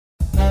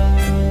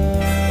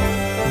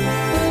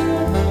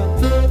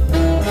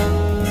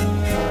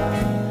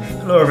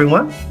Hello,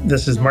 everyone.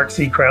 This is Mark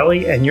C.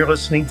 Crowley, and you're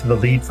listening to the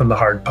Lead from the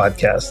Heart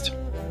podcast.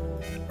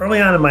 Early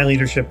on in my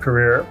leadership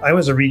career, I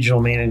was a regional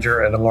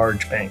manager at a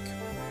large bank.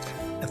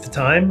 At the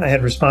time, I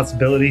had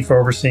responsibility for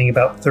overseeing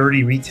about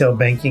 30 retail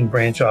banking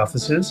branch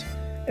offices.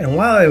 And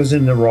while I was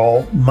in the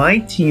role, my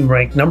team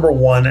ranked number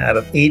one out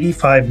of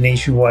 85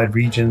 nationwide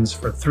regions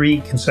for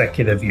 3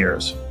 consecutive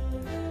years.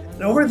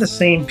 And over the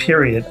same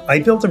period, I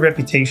built a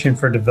reputation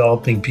for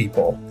developing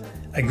people.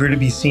 I grew to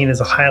be seen as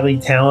a highly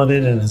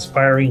talented and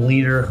inspiring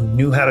leader who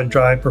knew how to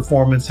drive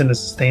performance in a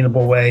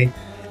sustainable way,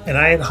 and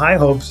I had high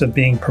hopes of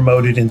being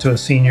promoted into a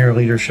senior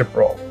leadership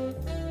role.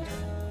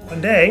 One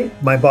day,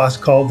 my boss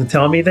called to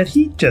tell me that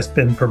he'd just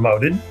been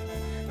promoted,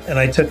 and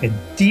I took a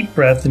deep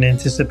breath in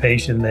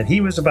anticipation that he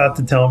was about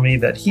to tell me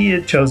that he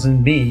had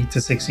chosen me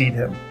to succeed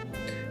him.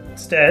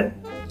 Instead,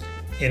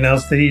 he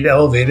announced that he'd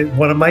elevated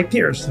one of my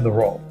peers to the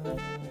role.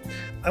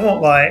 I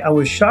won't lie, I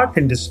was shocked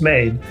and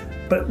dismayed,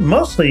 but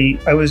mostly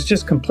I was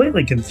just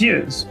completely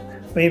confused.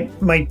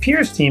 My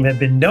peers' team had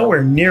been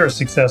nowhere near as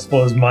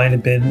successful as mine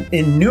had been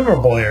in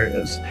innumerable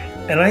areas,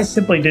 and I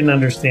simply didn't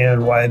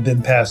understand why I'd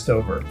been passed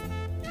over.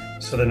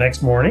 So the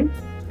next morning,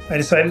 I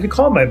decided to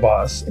call my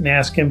boss and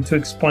ask him to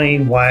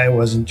explain why I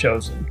wasn't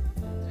chosen.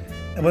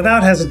 And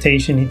without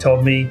hesitation, he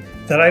told me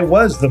that I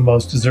was the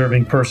most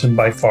deserving person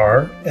by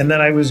far, and that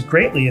I was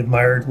greatly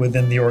admired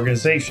within the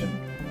organization.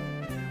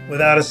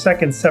 Without a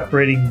second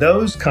separating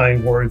those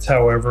kind words,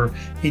 however,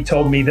 he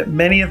told me that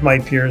many of my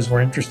peers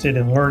were interested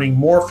in learning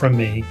more from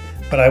me,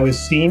 but I was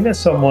seen as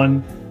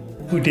someone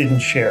who didn't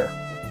share.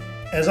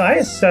 As I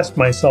assessed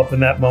myself in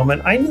that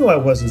moment, I knew I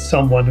wasn't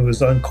someone who was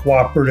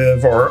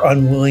uncooperative or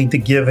unwilling to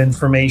give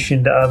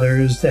information to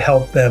others to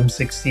help them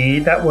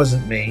succeed. That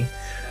wasn't me.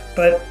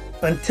 But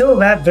until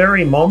that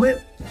very moment,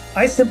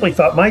 I simply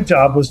thought my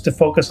job was to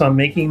focus on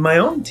making my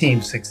own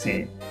team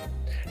succeed.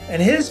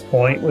 And his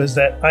point was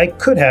that I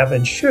could have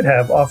and should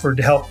have offered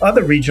to help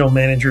other regional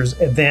managers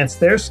advance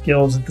their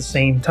skills at the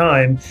same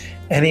time,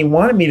 and he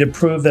wanted me to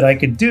prove that I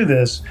could do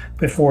this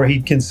before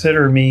he'd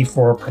consider me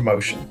for a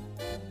promotion.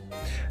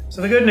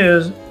 So the good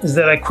news is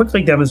that I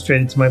quickly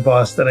demonstrated to my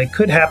boss that I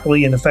could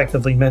happily and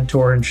effectively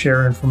mentor and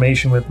share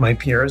information with my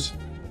peers,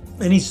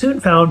 and he soon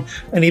found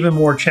an even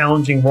more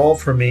challenging role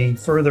for me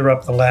further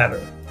up the ladder.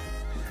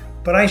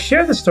 But I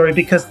share this story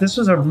because this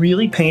was a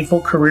really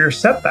painful career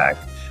setback,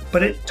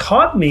 but it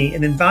taught me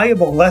an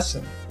invaluable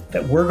lesson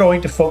that we're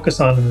going to focus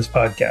on in this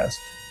podcast.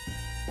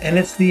 And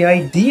it's the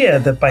idea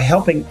that by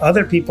helping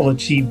other people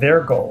achieve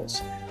their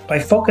goals, by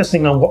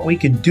focusing on what we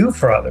can do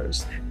for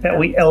others, that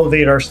we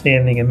elevate our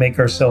standing and make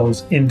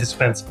ourselves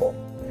indispensable.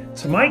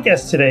 So my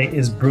guest today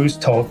is Bruce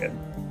Tulgan.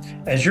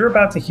 As you're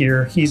about to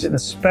hear, he's an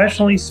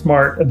especially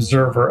smart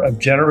observer of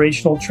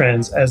generational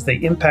trends as they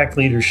impact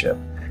leadership.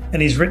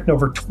 And he's written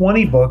over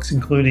 20 books,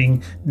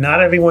 including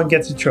Not Everyone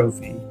Gets a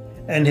Trophy,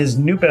 and his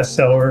new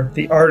bestseller,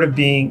 The Art of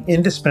Being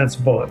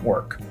Indispensable at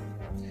Work.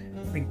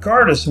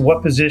 Regardless of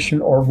what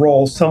position or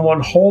role someone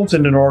holds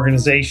in an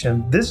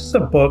organization, this is a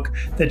book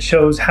that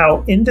shows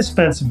how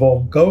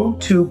indispensable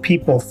go-to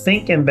people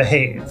think and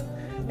behave,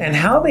 and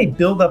how they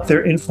build up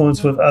their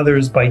influence with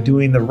others by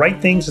doing the right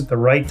things at the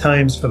right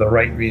times for the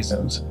right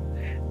reasons.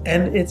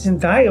 And it's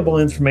invaluable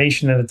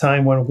information at a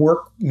time when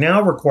work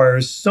now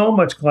requires so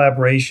much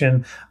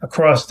collaboration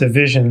across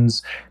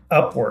divisions,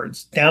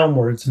 upwards,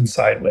 downwards, and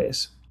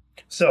sideways.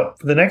 So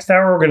for the next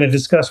hour, we're going to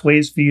discuss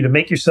ways for you to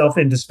make yourself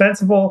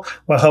indispensable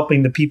while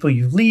helping the people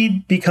you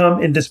lead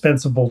become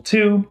indispensable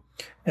too.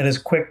 And as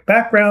quick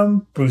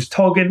background, Bruce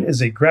Tulgan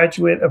is a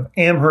graduate of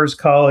Amherst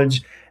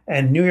College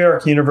and New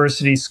York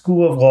University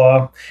School of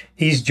Law.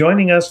 He's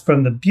joining us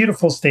from the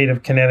beautiful state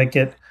of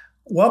Connecticut.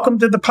 Welcome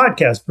to the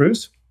podcast,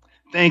 Bruce.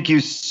 Thank you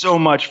so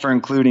much for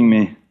including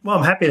me. Well,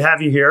 I'm happy to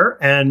have you here.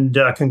 And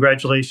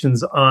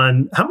congratulations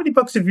on, how many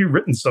books have you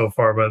written so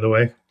far, by the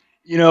way?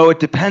 You know, it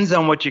depends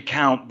on what you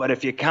count, but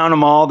if you count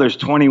them all, there's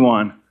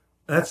 21.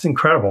 That's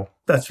incredible.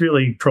 That's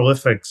really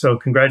prolific. So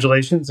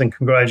congratulations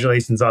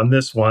on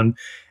this one.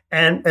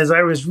 And as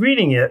I was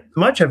reading it,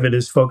 much of it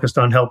is focused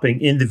on helping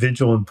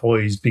individual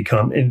employees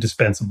become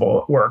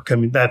indispensable at work. I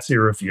mean, that's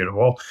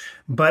irrefutable.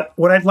 But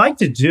what I'd like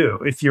to do,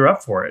 if you're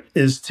up for it,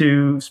 is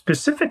to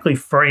specifically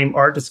frame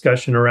our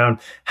discussion around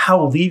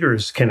how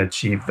leaders can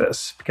achieve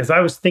this. Because I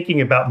was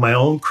thinking about my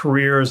own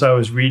career as I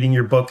was reading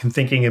your book and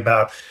thinking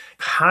about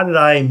how did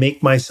I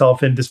make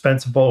myself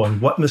indispensable and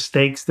what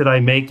mistakes did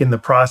I make in the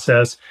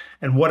process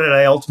and what did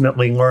I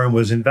ultimately learn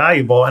was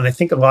invaluable. And I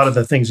think a lot of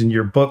the things in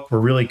your book were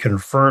really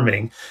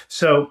confirming.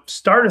 So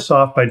start us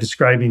off by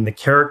describing the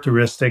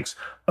characteristics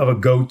of a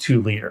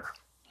go-to leader.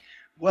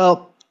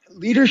 Well,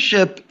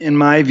 leadership, in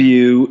my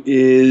view,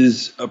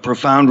 is a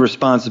profound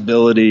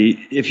responsibility.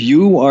 If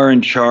you are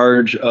in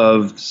charge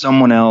of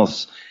someone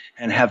else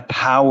and have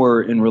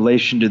power in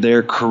relation to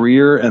their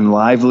career and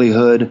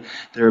livelihood,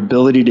 their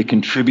ability to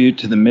contribute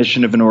to the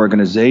mission of an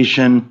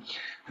organization,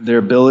 their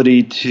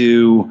ability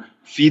to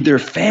feed their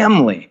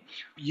family,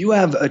 you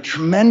have a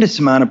tremendous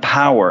amount of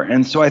power.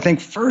 And so I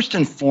think first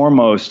and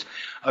foremost,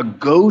 a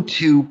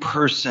go-to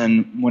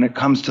person when it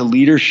comes to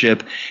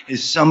leadership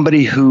is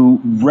somebody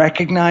who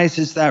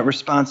recognizes that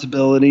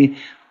responsibility,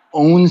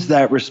 owns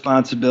that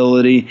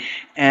responsibility,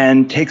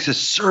 and takes a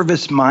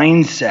service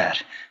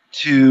mindset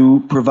to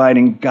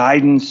providing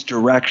guidance,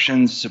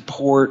 direction,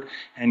 support,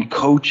 and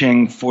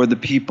coaching for the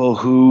people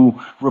who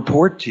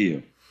report to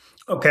you.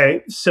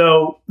 Okay,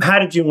 so how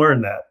did you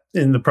learn that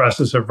in the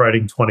process of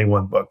writing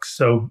 21 books?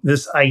 So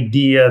this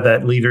idea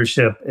that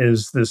leadership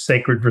is this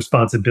sacred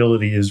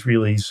responsibility is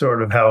really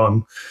sort of how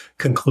I'm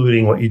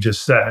concluding what you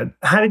just said.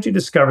 How did you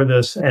discover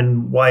this,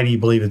 and why do you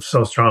believe it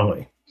so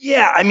strongly?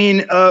 Yeah, I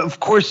mean, of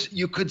course,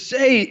 you could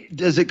say,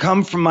 does it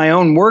come from my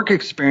own work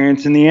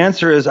experience? And the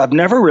answer is, I've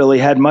never really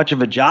had much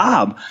of a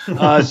job,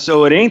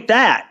 so it ain't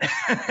that.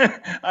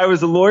 I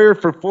was a lawyer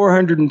for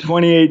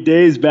 428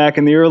 days back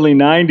in the early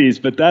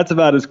 90s, but that's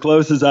about as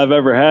close as I've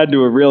ever had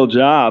to a real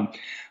job.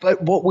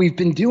 But what we've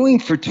been doing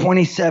for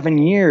 27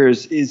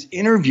 years is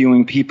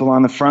interviewing people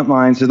on the front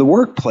lines of the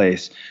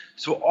workplace.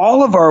 So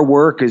all of our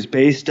work is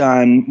based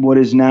on what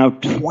is now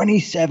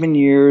 27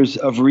 years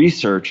of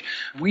research.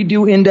 We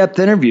do in-depth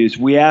interviews.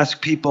 We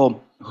ask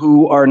people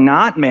who are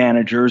not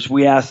managers,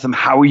 we ask them,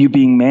 how are you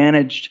being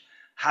managed?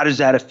 How does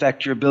that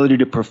affect your ability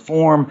to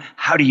perform?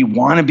 How do you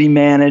want to be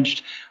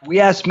managed?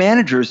 We ask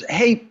managers,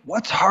 hey,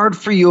 what's hard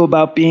for you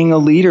about being a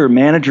leader,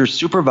 manager,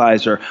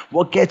 supervisor?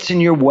 What gets in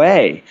your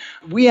way?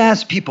 We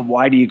ask people,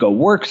 why do you go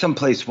work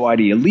someplace? Why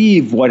do you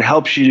leave? What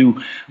helps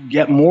you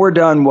get more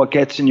done? What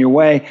gets in your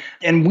way?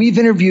 And we've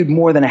interviewed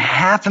more than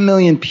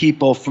 500,000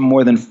 people from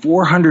more than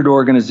 400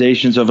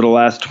 organizations over the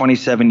last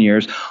 27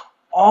 years.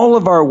 All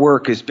of our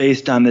work is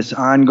based on this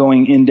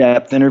ongoing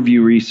in-depth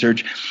interview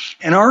research.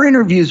 And our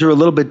interviews are a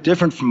little bit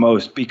different from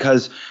most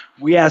because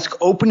we ask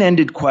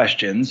open-ended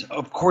questions.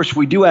 Of course,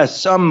 we do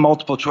ask some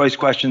multiple choice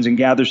questions and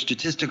gather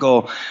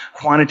statistical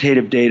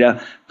quantitative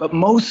data, but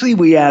mostly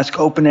we ask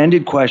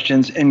open-ended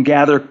questions and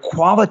gather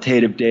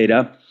qualitative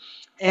data.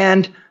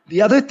 And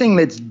the other thing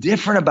that's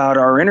different about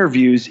our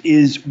interviews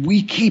is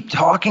we keep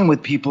talking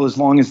with people as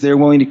long as they're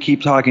willing to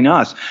keep talking to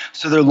us.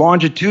 So they're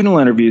longitudinal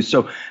interviews.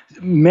 So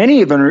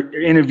many of our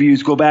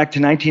interviews go back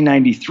to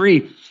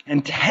 1993,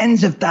 and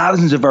tens of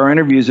thousands of our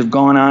interviews have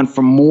gone on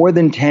for more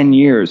than 10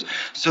 years.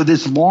 So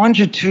this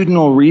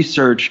longitudinal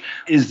research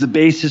is the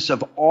basis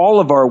of all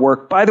of our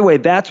work. By the way,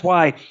 that's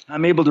why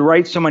I'm able to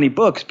write so many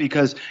books,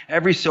 because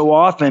every so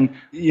often,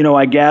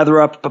 I gather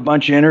up a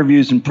bunch of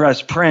interviews and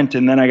press print,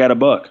 and then I got a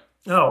book.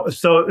 Oh,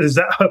 so is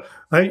that,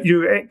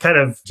 you kind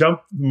of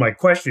jumped my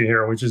question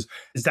here, which is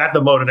that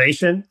the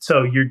motivation?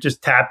 So you're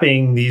just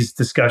tapping these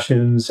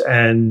discussions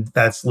and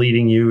that's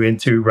leading you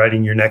into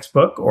writing your next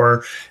book?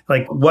 Or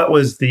what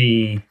was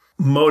the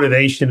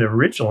motivation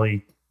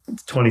originally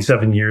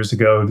 27 years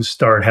ago to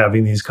start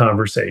having these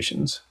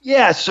conversations?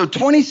 Yeah, so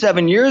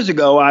 27 years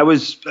ago, I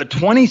was a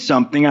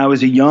 20-something. I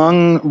was a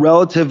young,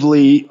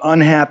 relatively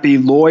unhappy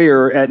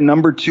lawyer at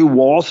number 2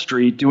 Wall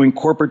Street doing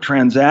corporate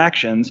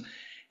transactions.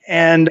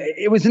 And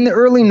it was in the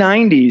early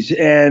 90s,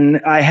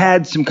 and I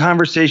had some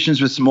conversations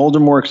with some older,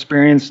 more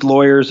experienced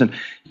lawyers. And,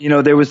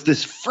 there was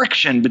this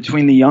friction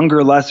between the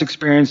younger, less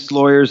experienced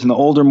lawyers and the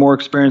older, more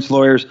experienced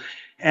lawyers.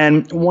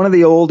 And one of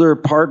the older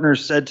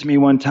partners said to me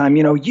one time,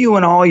 you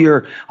and all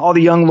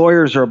the young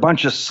lawyers are a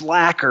bunch of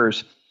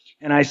slackers.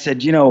 And I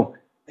said,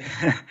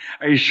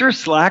 are you sure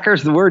slacker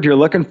is the word you're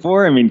looking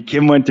for? I mean,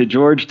 Kim went to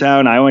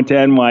Georgetown, I went to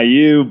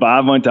NYU,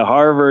 Bob went to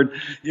Harvard,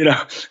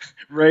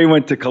 Ray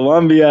went to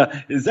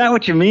Columbia. Is that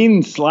what you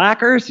mean,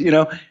 slackers?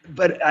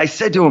 But I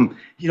said to him,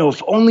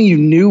 if only you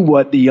knew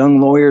what the young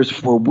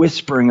lawyers were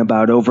whispering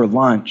about over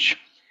lunch.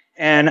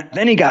 And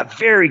then he got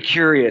very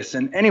curious.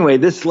 And anyway,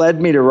 this led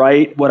me to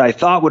write what I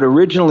thought would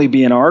originally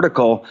be an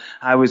article.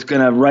 I was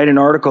going to write an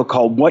article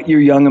called What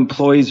Your Young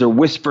Employees Are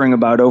Whispering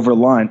About Over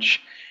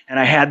Lunch. And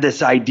I had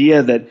this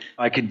idea that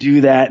I could do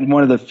that in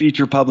one of the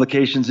feature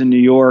publications in New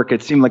York.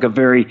 It seemed like a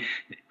very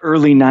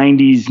early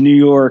 90s New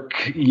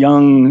York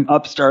young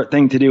upstart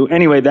thing to do.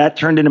 Anyway, that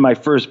turned into my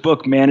first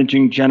book,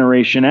 Managing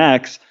Generation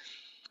X.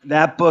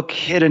 That book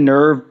hit a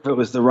nerve. It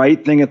was the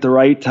right thing at the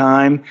right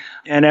time.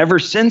 And ever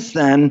since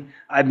then,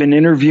 I've been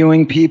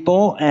interviewing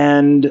people,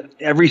 and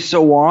every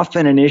so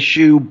often an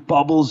issue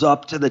bubbles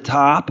up to the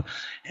top,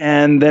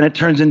 and then it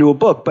turns into a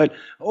book. But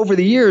over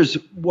the years,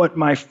 what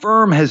my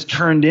firm has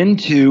turned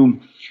into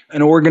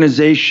an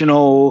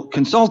organizational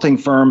consulting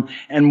firm.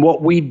 And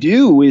what we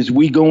do is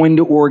we go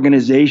into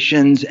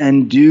organizations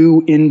and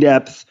do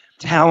in-depth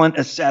talent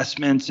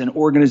assessments and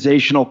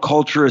organizational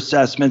culture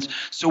assessments.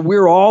 So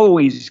we're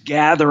always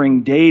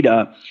gathering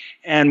data.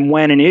 And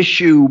when an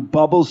issue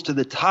bubbles to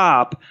the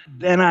top,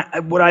 then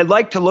what I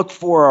like to look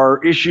for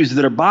are issues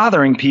that are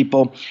bothering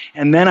people.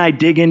 And then I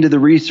dig into the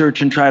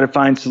research and try to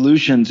find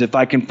solutions. If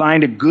I can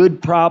find a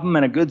good problem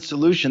and a good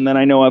solution, then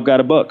I know I've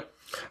got a book.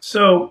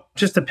 So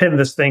just to pin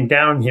this thing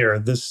down here,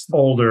 this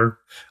older,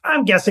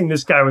 I'm guessing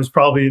this guy was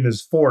probably in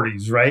his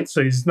 40s, right?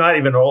 So he's not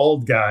even an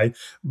old guy,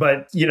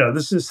 but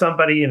this is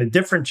somebody in a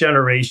different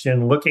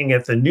generation looking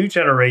at the new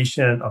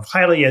generation of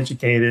highly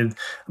educated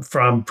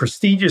from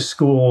prestigious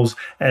schools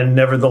and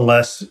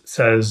nevertheless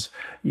says,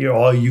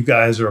 all you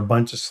guys are a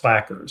bunch of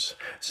slackers.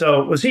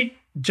 So was he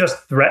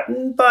just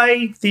threatened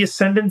by the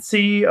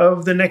ascendancy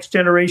of the next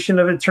generation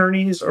of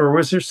attorneys, or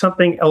was there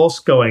something else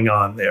going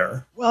on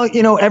there? Well,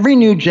 every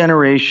new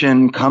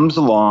generation comes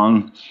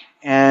along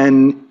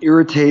and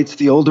irritates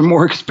the older,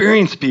 more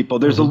experienced people.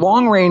 There's a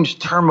long-range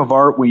term of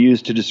art we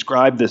use to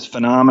describe this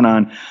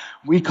phenomenon.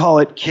 We call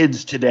it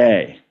kids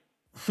today.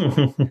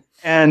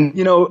 And,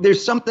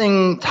 there's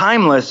something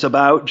timeless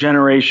about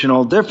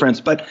generational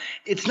difference, but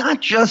it's not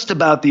just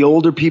about the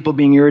older people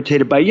being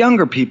irritated by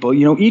younger people.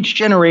 Each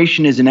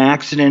generation is an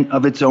accident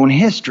of its own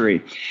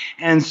history.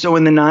 And so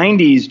in the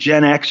 90s,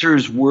 Gen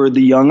Xers were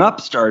the young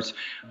upstarts,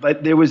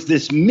 but there was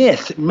this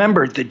myth.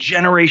 Remember, the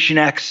Generation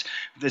X,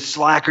 the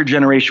slacker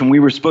generation, we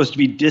were supposed to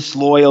be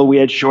disloyal. We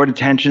had short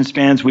attention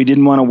spans. We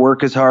didn't want to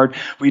work as hard.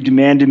 We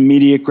demanded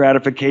immediate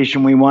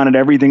gratification. We wanted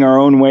everything our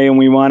own way, and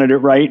we wanted it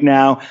right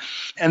now.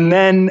 And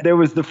then there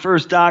was the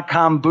first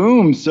dot-com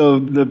boom. So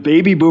the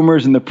baby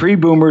boomers and the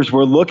pre-boomers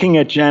were looking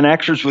at Gen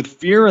Xers with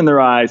fear in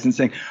their eyes and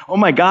saying, oh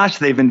my gosh,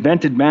 they've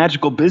invented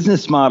magical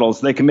business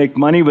models. They can make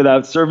money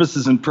without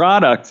services and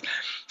products.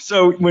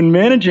 So when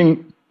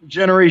managing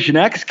Generation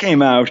X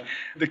came out,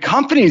 the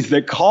companies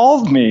that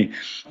called me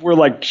were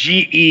like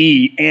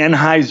GE,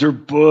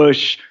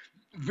 Anheuser-Busch,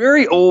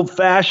 very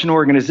old-fashioned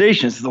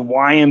organizations, the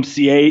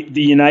YMCA,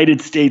 the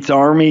United States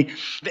Army,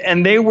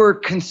 and they were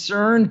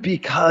concerned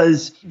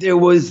because there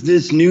was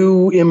this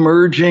new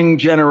emerging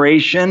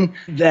generation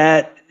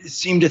that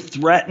seemed to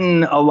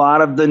threaten a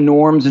lot of the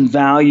norms and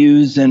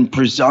values and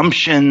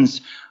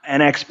presumptions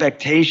and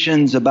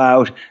expectations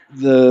about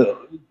the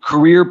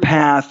career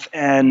path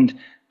and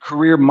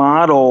career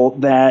model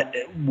that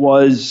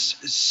was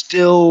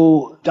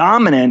still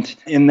dominant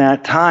in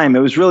that time. It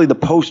was really the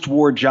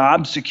post-war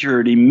job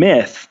security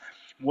myth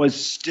was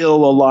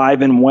still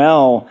alive and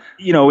well,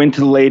 into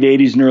the late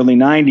 80s and early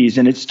 90s,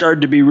 and it started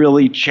to be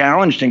really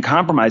challenged and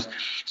compromised.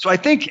 So I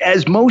think,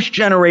 as most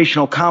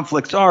generational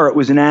conflicts are, it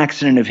was an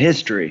accident of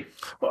history.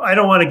 Well, I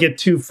don't want to get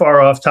too far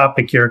off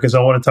topic here because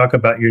I want to talk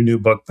about your new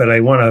book, but I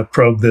want to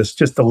probe this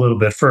just a little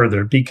bit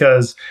further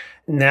because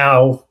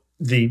now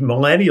the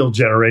millennial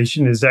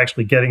generation is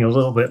actually getting a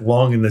little bit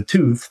long in the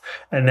tooth,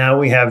 and now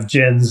we have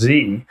Gen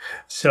Z.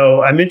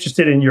 So I'm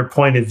interested in your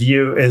point of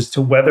view as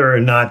to whether or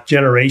not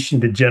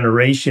generation to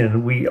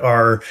generation we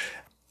are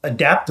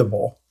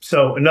adaptable.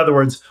 So in other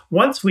words,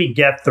 once we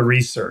get the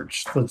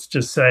research, let's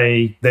just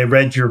say they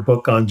read your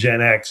book on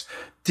Gen X,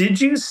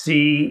 did you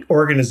see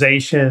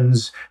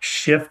organizations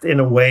shift in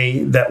a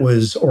way that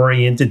was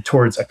oriented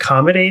towards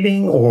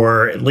accommodating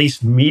or at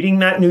least meeting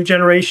that new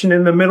generation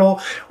in the middle?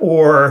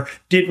 Or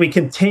did we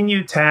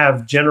continue to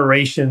have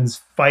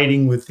generations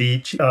fighting with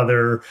each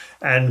other?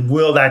 And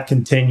will that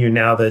continue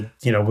now that,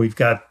 we've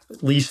got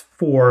at least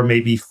 4,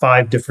 maybe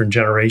 5 different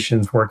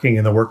generations working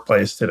in the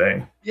workplace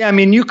today? Yeah,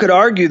 you could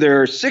argue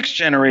there are 6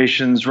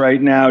 generations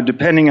right now,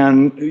 depending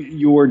on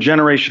your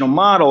generational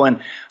model. And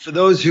for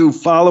those who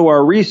follow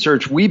our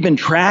research, we've been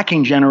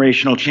tracking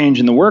generational change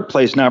in the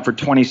workplace now for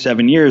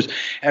 27 years.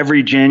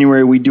 Every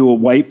January, we do a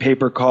white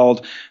paper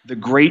called The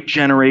Great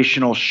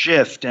Generational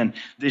Shift. And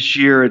this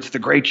year, it's The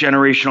Great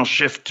Generational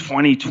Shift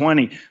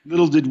 2020.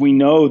 Little did we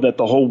know that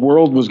the whole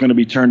world was going to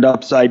be turned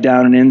upside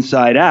down and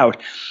inside out.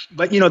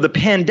 But, the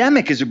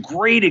pandemic is a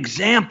great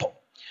example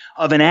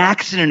of an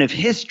accident of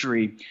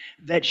history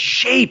that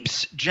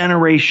shapes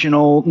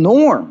generational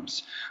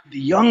norms. The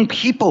young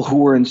people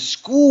who are in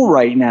school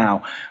right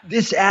now,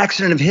 this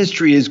accident of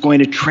history is going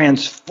to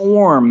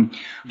transform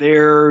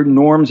their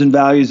norms and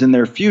values in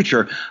their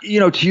future.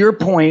 To your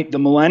point, the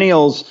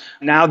millennials,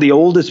 now the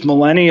oldest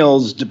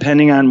millennials,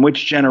 depending on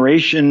which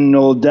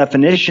generational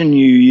definition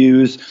you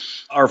use,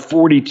 are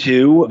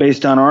 42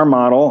 based on our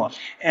model.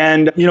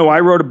 And, I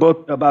wrote a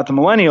book about the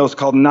millennials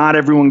called Not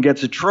Everyone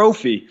Gets a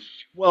Trophy.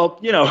 Well,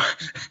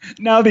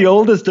 now the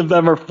oldest of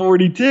them are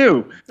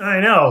 42.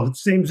 I know. It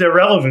seems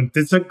irrelevant.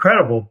 It's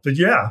incredible, but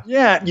yeah.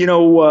 Yeah.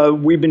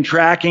 We've been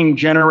tracking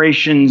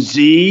Generation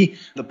Z,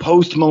 the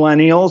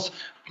post-millennials,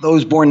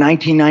 those born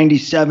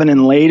 1997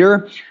 and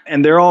later,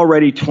 and they're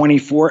already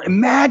 24.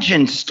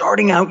 Imagine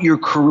starting out your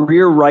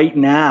career right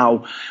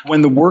now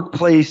when the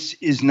workplace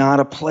is not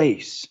a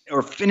place,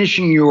 or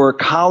finishing your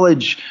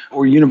college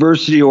or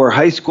university or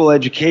high school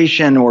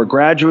education or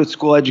graduate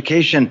school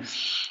education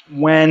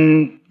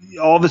when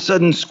all of a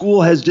sudden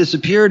school has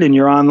disappeared and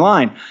you're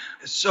online.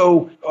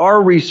 So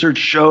our research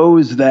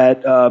shows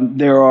that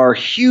there are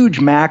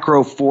huge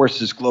macro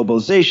forces: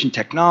 globalization,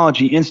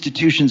 technology,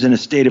 institutions in a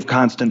state of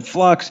constant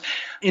flux,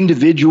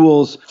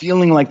 individuals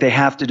feeling like they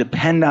have to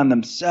depend on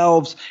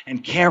themselves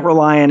and can't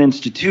rely on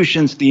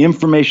institutions, the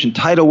information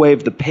tidal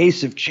wave, the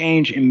pace of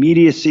change,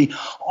 immediacy.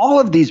 All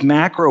of these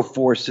macro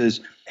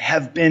forces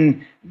have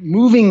been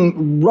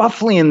moving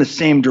roughly in the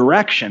same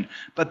direction,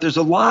 but there's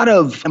a lot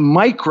of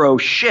micro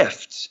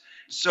shifts.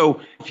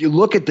 So if you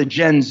look at the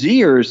Gen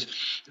Zers,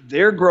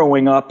 they're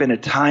growing up in a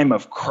time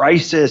of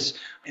crisis,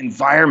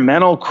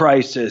 environmental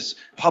crisis,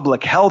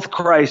 public health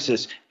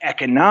crisis,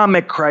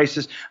 economic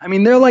crisis. I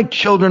mean, they're like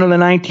children of the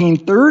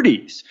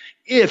 1930s.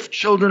 If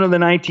children of the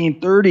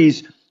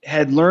 1930s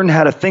had learned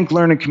how to think,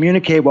 learn, and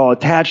communicate while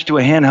attached to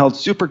a handheld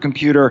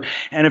supercomputer,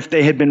 and if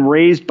they had been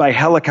raised by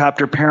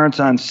helicopter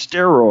parents on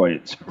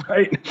steroids,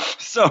 right?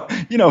 So,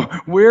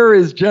 where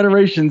is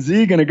Generation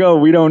Z going to go?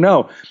 We don't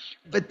know.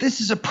 But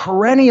this is a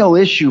perennial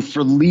issue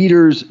for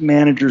leaders,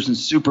 managers, and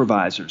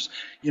supervisors.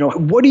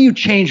 What do you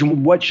change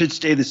and what should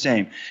stay the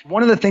same?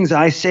 One of the things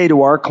I say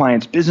to our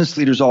clients, business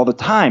leaders all the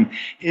time,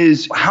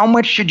 is how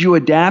much should you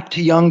adapt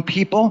to young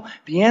people?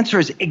 The answer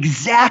is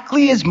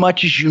exactly as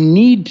much as you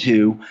need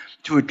to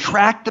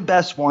attract the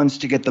best ones,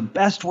 to get the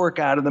best work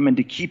out of them, and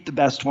to keep the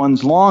best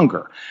ones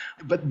longer.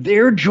 But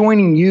they're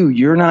joining you.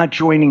 You're not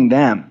joining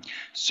them.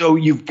 So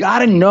you've got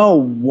to know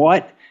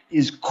what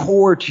is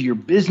core to your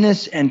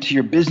business and to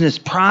your business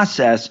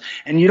process,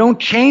 and you don't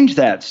change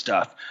that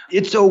stuff.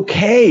 It's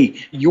okay.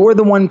 You're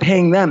the one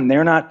paying them.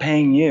 They're not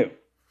paying you.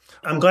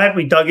 I'm glad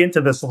we dug into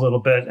this a little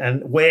bit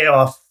and way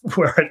off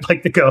where I'd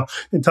like to go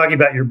in talking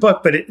about your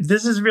book. But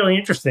this is really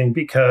interesting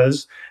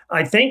because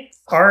I think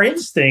our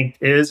instinct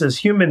is, as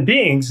human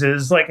beings,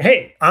 is like,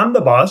 hey, I'm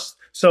the boss,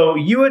 so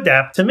you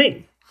adapt to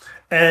me.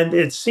 And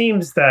it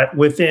seems that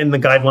within the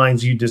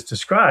guidelines you just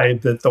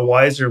described, that the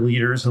wiser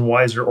leaders and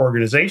wiser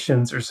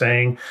organizations are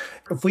saying,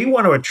 if we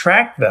want to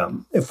attract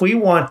them, if we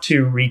want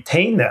to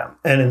retain them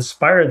and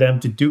inspire them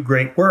to do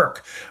great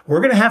work, we're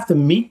going to have to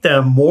meet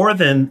them more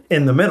than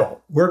in the middle.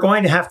 We're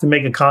going to have to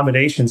make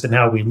accommodations in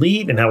how we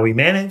lead and how we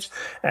manage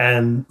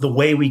and the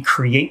way we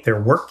create their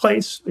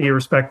workplace,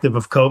 irrespective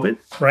of COVID,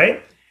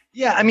 right?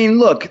 Yeah, I mean,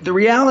 look, the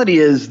reality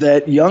is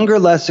that younger,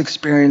 less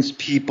experienced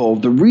people,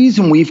 the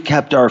reason we've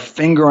kept our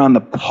finger on the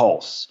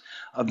pulse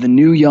of the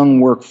new young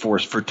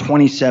workforce for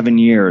 27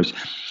 years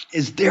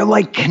is they're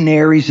like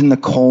canaries in the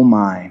coal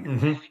mine.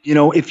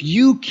 Mm-hmm. If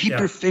you keep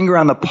your finger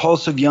on the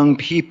pulse of young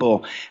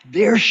people,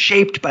 they're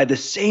shaped by the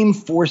same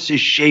forces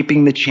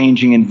shaping the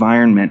changing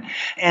environment.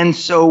 And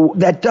so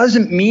that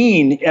doesn't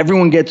mean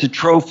everyone gets a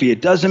trophy.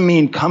 It doesn't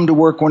mean come to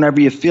work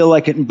whenever you feel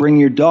like it and bring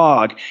your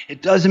dog.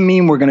 It doesn't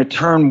mean we're going to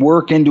turn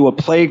work into a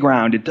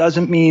playground. It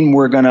doesn't mean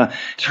we're going to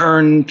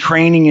turn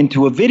training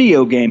into a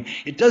video game.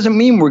 It doesn't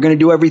mean we're going to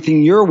do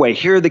everything your way.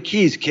 Here are the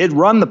keys, kid,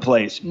 run the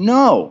place.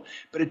 No.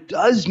 But it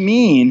does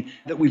mean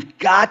that we've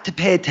got to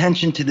pay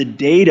attention to the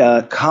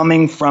data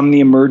coming from the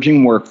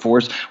emerging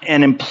workforce,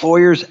 and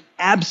employers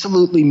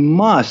absolutely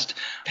must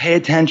pay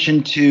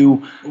attention to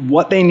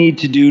what they need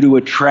to do to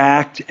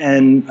attract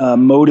and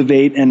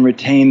motivate and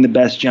retain the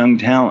best young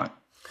talent.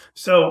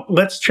 So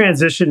let's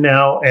transition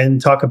now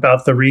and talk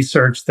about the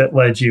research that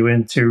led you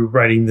into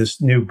writing this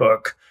new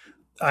book.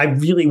 I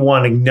really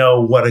want to know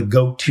what a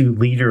go-to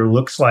leader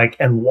looks like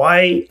and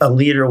why a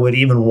leader would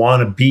even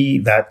want to be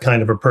that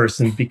kind of a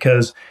person,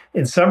 because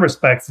in some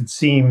respects, it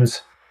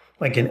seems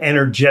like an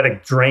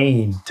energetic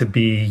drain to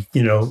be,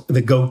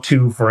 the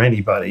go-to for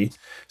anybody.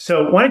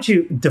 So why don't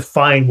you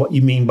define what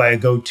you mean by a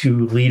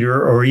go-to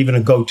leader or even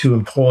a go-to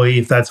employee,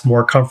 if that's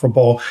more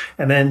comfortable,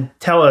 and then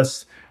tell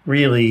us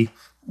really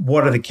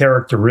what are the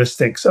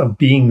characteristics of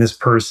being this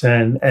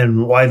person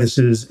and why this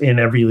is in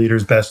every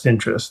leader's best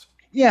interest.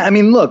 Yeah, I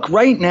mean, look,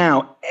 right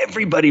now,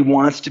 everybody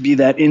wants to be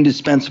that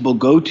indispensable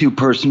go-to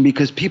person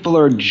because people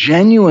are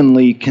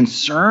genuinely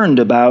concerned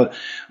about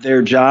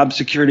their job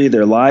security,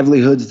 their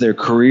livelihoods, their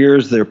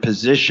careers, their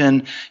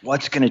position,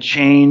 what's going to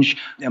change,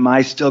 am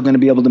I still going to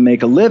be able to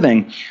make a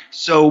living?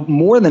 So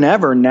more than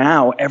ever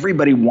now,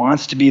 everybody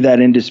wants to be that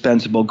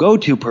indispensable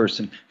go-to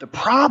person. The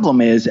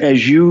problem is,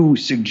 as you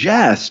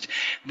suggest,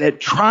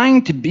 that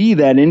trying to be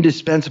that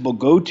indispensable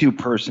go-to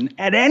person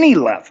at any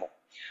level,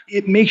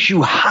 it makes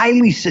you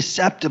highly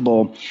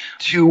susceptible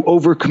to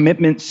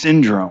overcommitment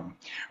syndrome.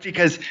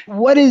 Because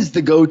what is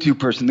the go-to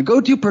person? The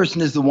go-to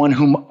person is the one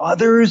whom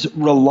others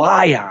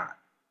rely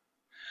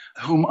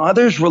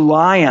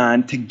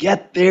on to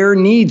get their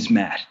needs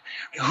met.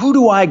 Who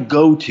do I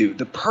go to?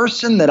 The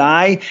person that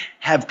I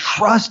have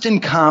trust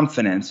and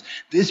confidence.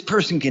 This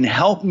person can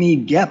help me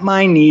get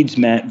my needs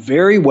met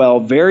very well,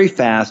 very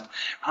fast,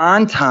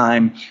 on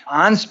time,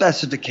 on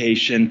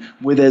specification,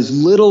 with as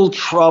little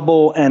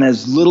trouble and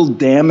as little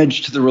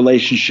damage to the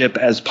relationship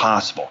as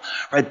possible.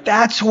 Right?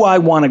 That's who I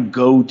want to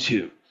go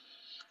to.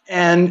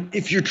 And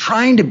if you're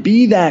trying to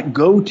be that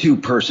go-to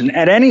person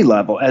at any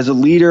level, as a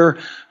leader,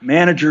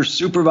 manager,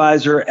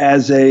 supervisor,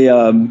 as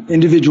a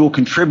individual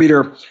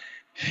contributor,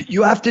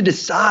 you have to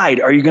decide,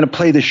 are you going to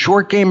play the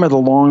short game or the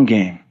long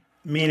game?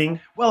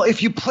 Meaning? Well,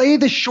 if you play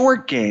the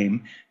short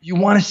game, you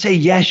want to say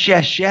yes,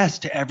 yes, yes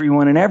to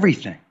everyone and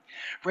everything.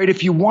 Right?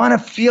 If you want to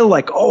feel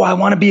like, oh, I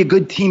want to be a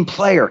good team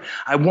player,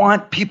 I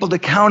want people to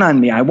count on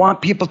me, I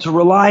want people to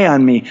rely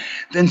on me,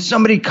 then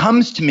somebody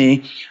comes to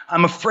me,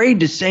 I'm afraid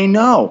to say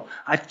no.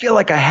 I feel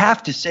like I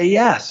have to say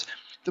yes.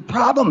 The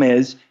problem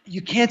is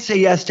you can't say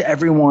yes to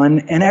everyone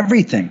and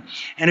everything.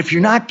 And if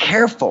you're not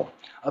careful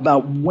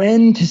about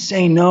when to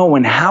say no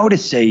and how to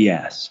say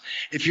yes,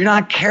 if you're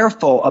not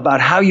careful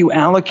about how you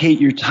allocate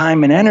your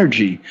time and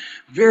energy,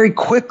 very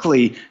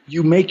quickly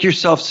you make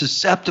yourself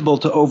susceptible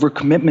to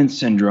overcommitment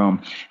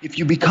syndrome. If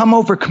you become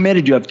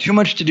overcommitted, you have too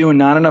much to do and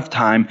not enough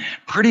time,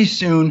 pretty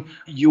soon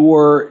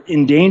you're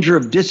in danger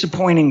of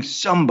disappointing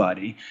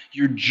somebody.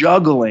 You're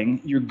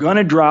juggling, you're going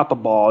to drop a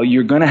ball,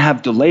 you're going to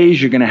have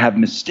delays, you're going to have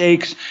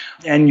mistakes,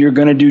 and you're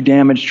going to do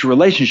damage to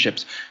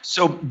relationships.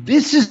 So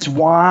this is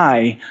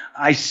why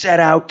I set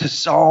out to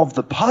solve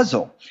the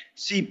puzzle.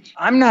 See,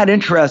 I'm not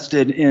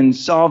interested in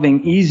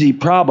solving easy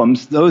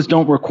problems. Those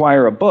don't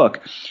require a book.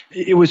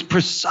 It was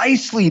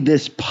precisely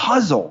this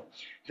puzzle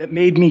that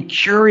made me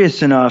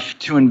curious enough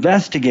to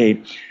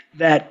investigate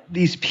that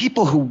these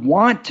people who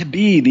want to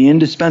be the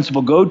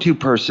indispensable go-to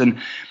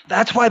person,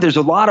 that's why there's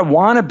a lot of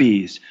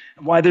wannabes,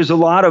 why there's a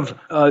lot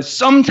of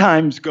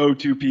sometimes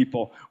go-to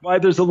people, why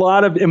there's a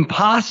lot of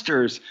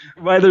imposters,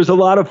 why there's a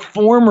lot of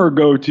former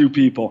go-to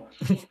people.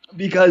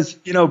 Because,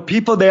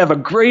 people, they have a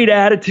great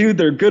attitude,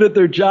 they're good at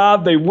their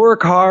job, they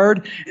work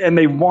hard, and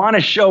they want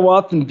to show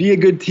up and be a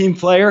good team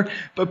player,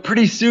 but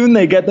pretty soon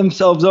they get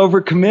themselves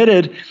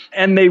overcommitted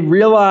and they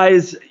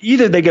realize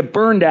either they get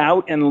burned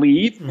out and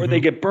leave, or they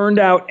get burned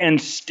out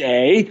and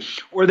stay,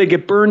 or they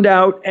get burned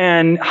out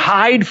and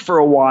hide for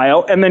a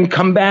while and then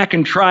come back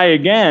and try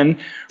again.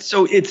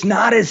 So it's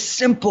not as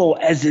simple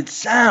as it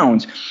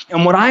sounds.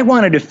 And what I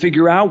wanted to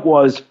figure out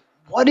was,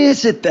 what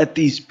is it that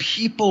these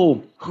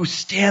people who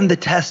stand the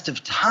test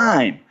of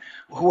time,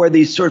 who are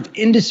these sort of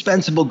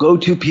indispensable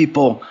go-to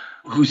people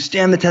who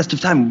stand the test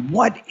of time,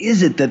 what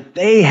is it that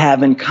they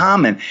have in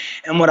common?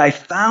 And what I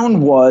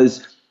found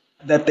was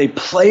that they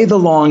play the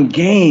long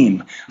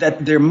game,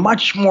 that they're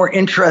much more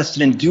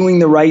interested in doing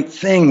the right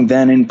thing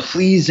than in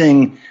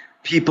pleasing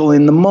people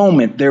in the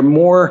moment. They're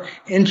more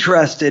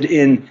interested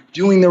in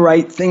doing the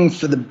right thing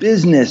for the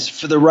business,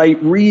 for the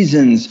right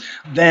reasons,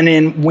 than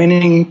in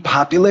winning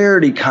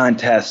popularity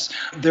contests.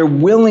 They're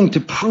willing to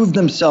prove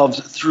themselves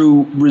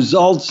through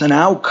results and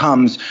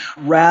outcomes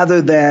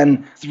rather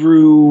than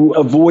through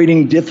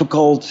avoiding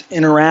difficult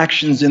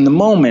interactions in the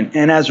moment.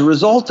 And as a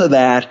result of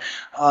that,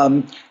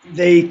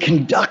 they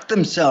conduct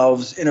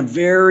themselves in a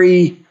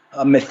very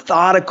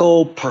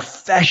methodical,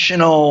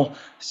 professional,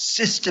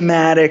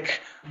 systematic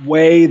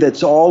way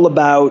that's all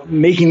about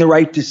making the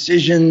right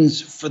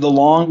decisions for the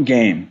long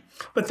game.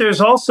 But there's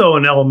also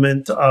an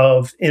element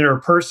of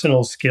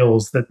interpersonal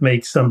skills that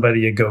makes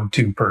somebody a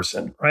go-to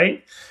person,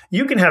 right?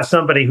 You can have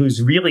somebody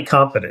who's really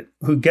competent,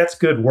 who gets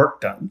good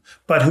work done,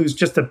 but who's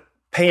just a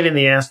pain in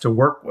the ass to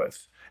work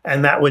with.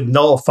 And that would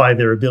nullify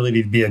their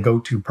ability to be a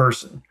go-to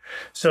person.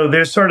 So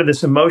there's sort of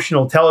this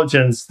emotional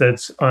intelligence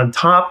that's on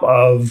top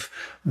of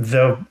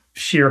the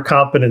sheer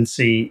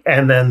competency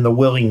and then the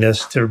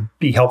willingness to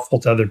be helpful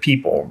to other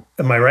people.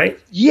 Am I right?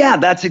 Yeah,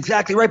 that's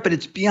exactly right. But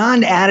it's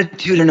beyond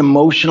attitude and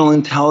emotional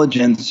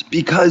intelligence,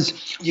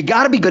 because you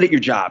got to be good at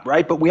your job,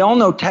 right? But we all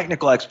know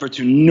technical experts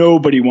who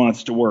nobody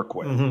wants to work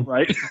with,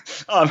 right?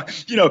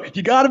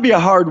 You got to be a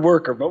hard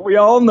worker, but we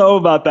all know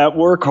about that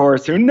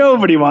workhorse who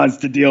nobody wants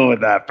to deal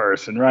with that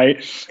person,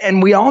 right?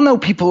 And we all know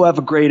people who have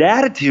a great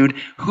attitude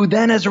who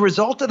then, as a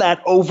result of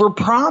that,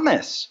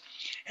 overpromise.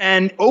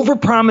 And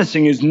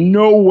overpromising is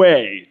no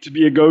way to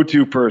be a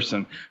go-to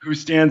person who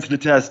stands the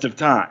test of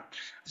time.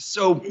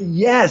 So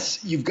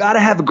yes, you've got to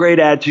have a great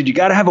attitude. You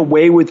got to have a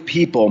way with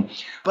people.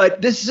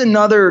 But this is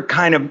another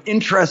kind of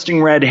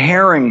interesting red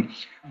herring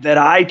that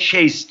I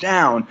chased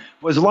down.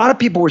 Was a lot of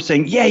people were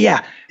saying,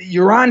 yeah,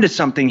 you're onto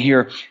something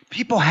here.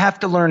 People have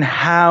to learn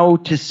how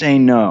to say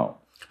no.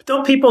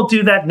 Don't people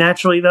do that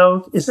naturally,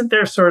 though? Isn't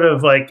there sort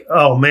of like,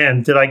 oh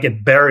man, did I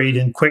get buried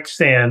in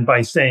quicksand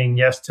by saying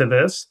yes to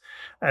this?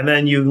 And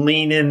then you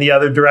lean in the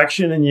other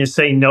direction and you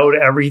say no to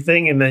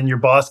everything. And then your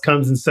boss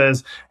comes and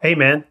says, hey,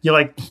 man,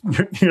 you're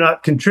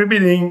not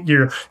contributing.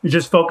 You're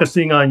just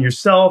focusing on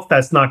yourself.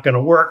 That's not going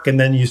to work. And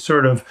then you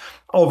sort of,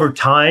 over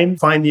time,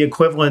 find the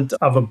equivalent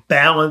of a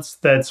balance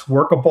that's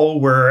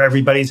workable where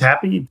everybody's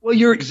happy. Well,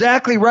 you're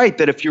exactly right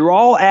that if you're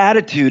all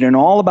attitude and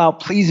all about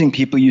pleasing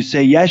people, you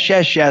say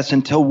yes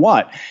until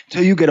what?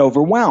 Till you get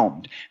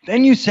overwhelmed.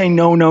 Then you say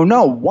no.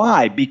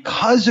 Why?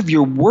 Because of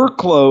your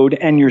workload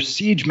and your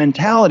siege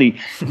mentality,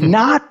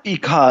 not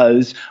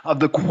because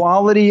of the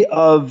quality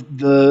of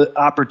the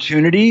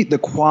opportunity, the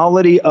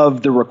quality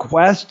of the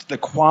request, the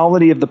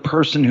quality of the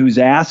person who's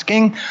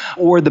asking,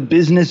 or the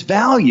business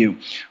value.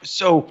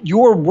 So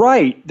you're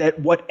right that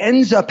what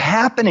ends up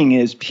happening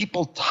is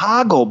people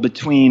toggle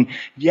between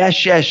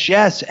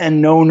yes,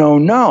 and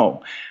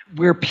no,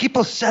 where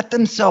people set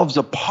themselves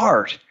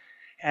apart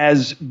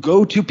as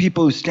go-to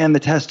people who stand the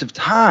test of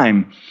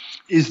time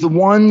is the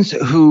ones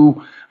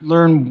who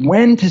learn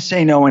when to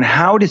say no and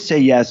how to say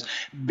yes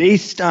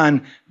based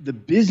on the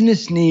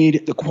business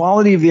need, the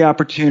quality of the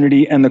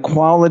opportunity, and the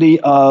quality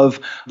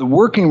of the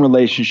working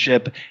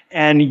relationship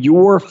and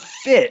your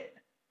fit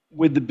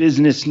with the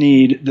business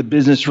need, the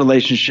business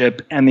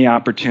relationship, and the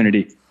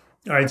opportunity.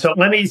 All right, so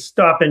let me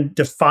stop and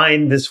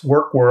define this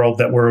work world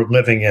that we're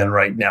living in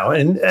right now.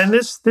 And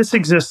this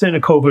exists in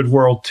a COVID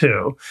world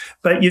too,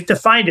 but you've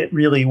defined it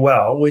really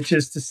well, which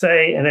is to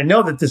say, and I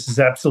know that this is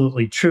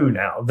absolutely true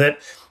now, that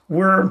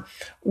we're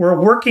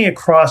working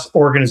across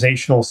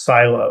organizational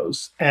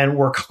silos and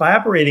we're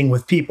collaborating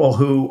with people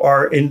who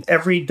are in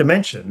every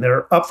dimension.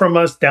 They're up from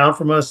us, down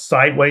from us,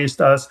 sideways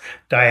to us,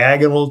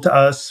 diagonal to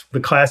us. The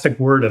classic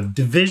word of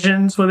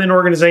divisions within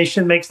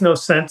organization makes no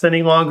sense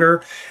any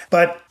longer.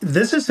 But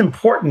this is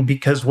important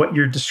because what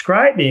you're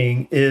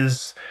describing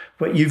is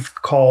what you've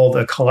called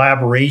a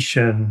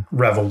collaboration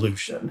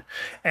revolution.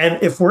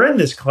 And if we're in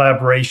this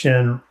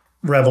collaboration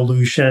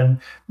revolution,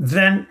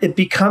 then it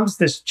becomes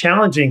this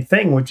challenging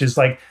thing, which is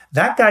like,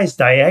 that guy's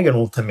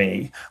diagonal to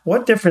me.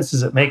 What difference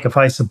does it make if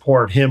I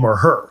support him or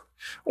her?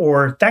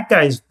 Or that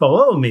guy's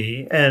below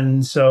me.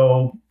 And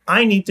so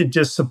I need to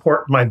just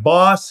support my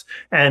boss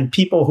and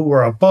people who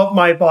are above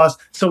my boss.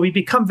 So we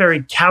become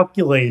very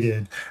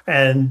calculated.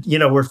 And,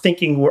 we're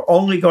thinking we're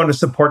only going to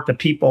support the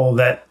people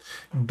that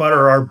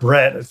butter our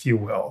bread, if you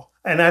will.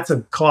 And that's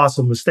a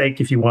colossal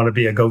mistake if you want to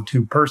be a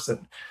go-to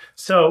person.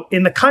 So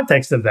in the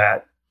context of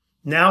that,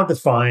 now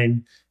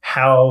define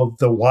how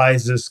the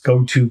wisest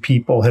go-to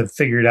people have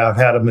figured out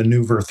how to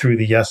maneuver through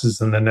the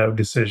yeses and the no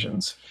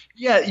decisions.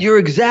 Yeah, you're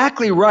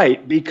exactly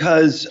right,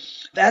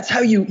 because that's how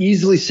you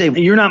easily say,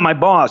 you're not my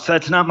boss,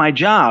 that's not my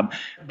job.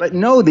 But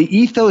no, the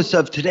ethos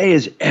of today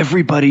is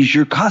everybody's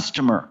your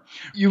customer.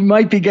 You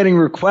might be getting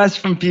requests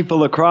from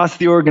people across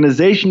the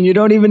organization. You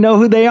don't even know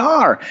who they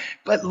are.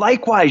 But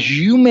likewise,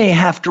 you may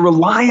have to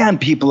rely on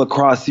people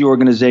across the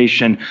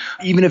organization,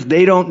 even if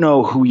they don't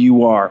know who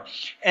you are.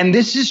 And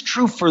this is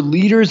true for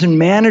leaders and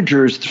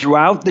managers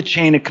throughout the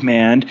chain of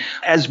command,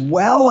 as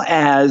well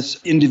as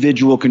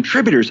individual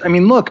contributors. I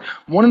mean, look,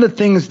 one of the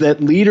things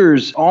that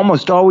leaders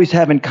almost always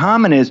have in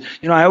common is,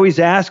 I always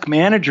ask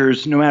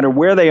managers, no matter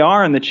where they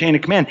are in the chain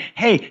of command,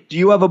 hey, do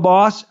you have a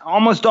boss?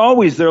 Almost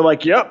always they're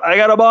like, yep, I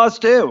got a boss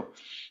too.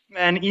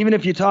 And even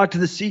if you talk to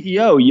the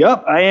CEO,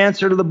 yep, I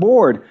answer to the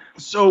board.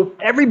 So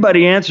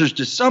everybody answers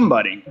to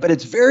somebody, but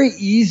it's very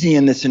easy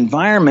in this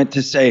environment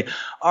to say,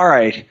 all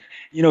right,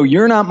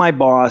 you're not my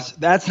boss.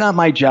 That's not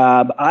my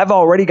job. I've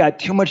already got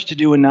too much to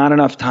do and not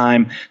enough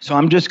time. So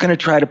I'm just going to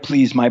try to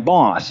please my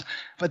boss.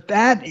 But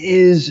that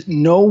is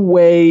no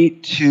way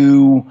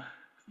to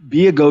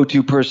be a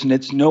go-to person.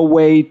 It's no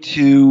way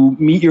to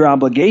meet your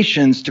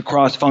obligations to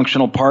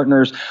cross-functional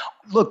partners.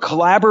 Look,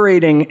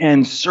 collaborating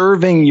and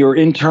serving your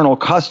internal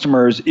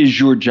customers is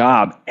your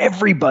job.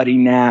 Everybody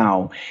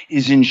now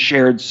is in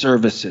shared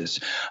services.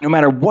 No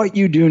matter what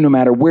you do, no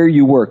matter where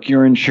you work,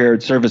 you're in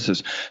shared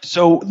services.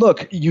 So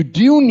look, you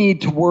do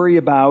need to worry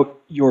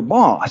about your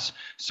boss.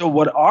 So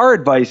what our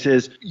advice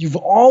is, you've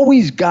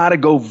always got to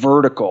go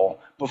vertical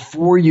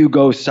before you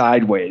go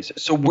sideways.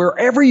 So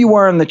wherever you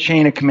are in the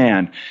chain of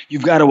command,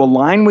 you've got to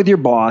align with your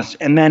boss.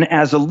 And then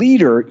as a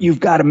leader, you've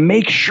got to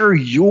make sure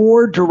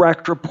your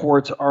direct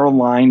reports are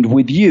aligned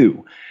with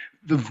you.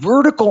 The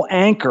vertical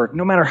anchor,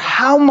 no matter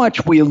how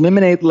much we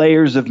eliminate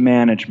layers of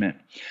management,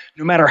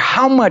 no matter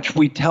how much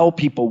we tell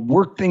people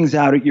work things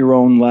out at your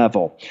own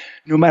level,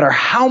 no matter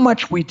how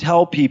much we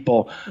tell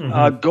people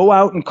go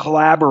out and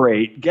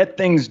collaborate, get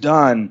things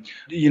done,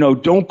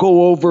 don't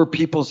go over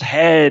people's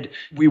head.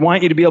 We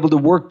want you to be able to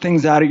work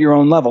things out at your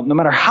own level. No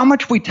matter how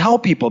much we tell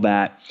people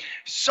that,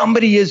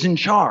 somebody is in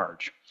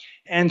charge.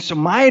 And so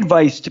my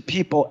advice to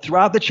people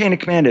throughout the chain of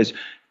command is,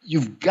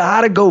 you've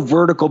got to go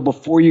vertical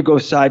before you go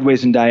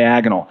sideways and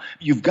diagonal.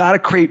 You've got to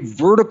create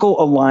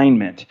vertical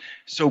alignment.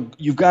 So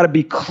you've got to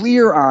be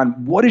clear on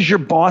what is your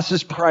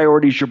boss's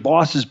priorities, your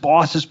boss's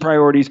boss's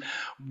priorities,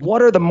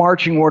 what are the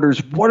marching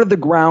orders, what are the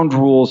ground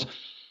rules.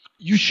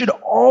 You should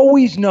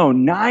always know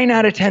 9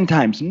 out of 10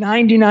 times,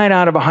 99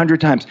 out of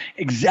 100 times,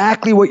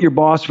 exactly what your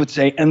boss would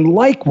say. And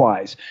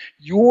likewise,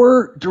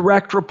 your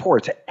direct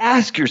reports,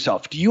 ask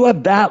yourself, do you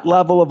have that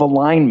level of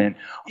alignment?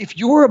 If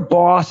you're a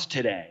boss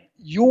today,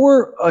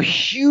 a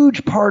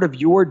huge part of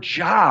your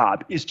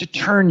job is to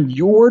turn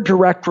your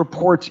direct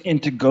reports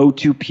into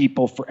go-to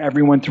people for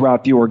everyone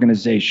throughout the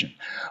organization.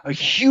 A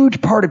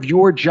huge part of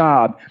your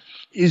job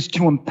is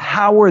to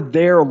empower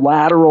their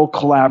lateral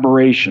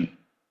collaboration,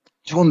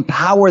 to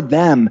empower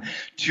them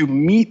to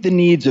meet the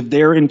needs of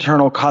their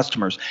internal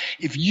customers.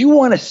 If you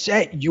want to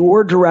set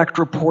your direct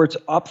reports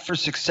up for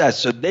success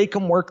so they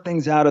can work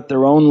things out at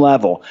their own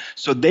level,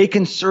 so they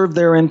can serve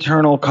their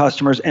internal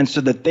customers, and so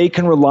that they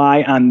can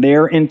rely on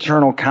their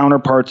internal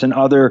counterparts in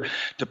other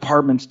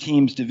departments,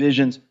 teams,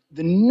 divisions,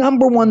 the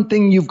number one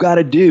thing you've got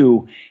to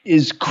do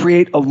is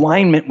create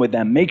alignment with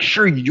them. Make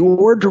sure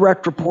your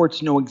direct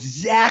reports know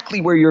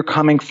exactly where you're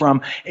coming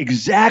from,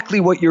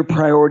 exactly what your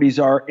priorities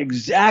are,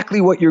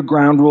 exactly what your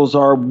ground rules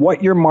are,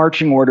 what your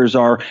marching orders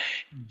are.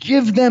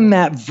 Give them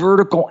that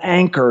vertical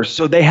anchor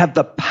so they have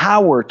the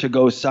power to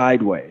go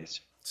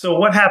sideways. So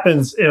what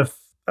happens if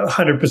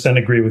 100%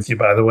 agree with you,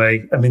 by the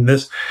way. I mean,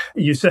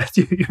 you said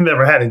you've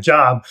never had a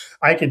job.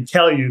 I can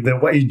tell you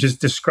that what you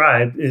just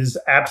described is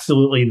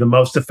absolutely the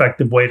most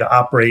effective way to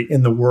operate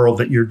in the world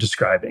that you're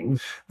describing.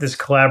 This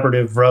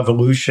collaborative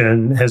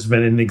revolution has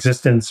been in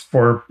existence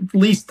for at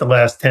least the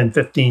last 10,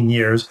 15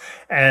 years.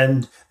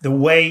 And the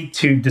way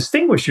to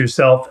distinguish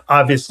yourself,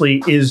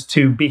 obviously, is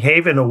to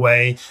behave in a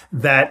way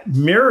that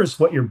mirrors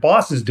what your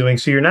boss is doing.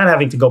 So you're not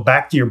having to go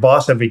back to your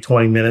boss every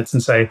 20 minutes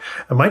and say,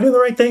 am I doing the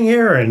right thing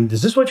here? And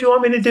is this what you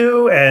want me to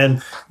do?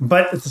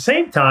 But at the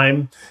same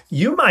time,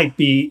 you might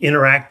be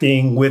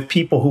interacting with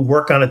people who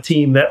work on a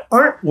team that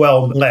aren't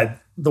well led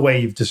the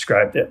way you've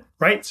described it,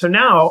 right? So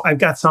now I've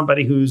got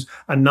somebody who's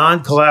a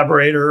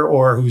non-collaborator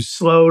or who's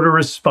slow to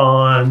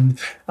respond,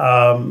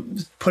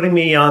 putting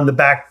me on the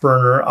back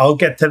burner. I'll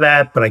get to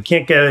that, but I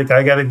can't get it.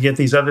 I got to get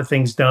these other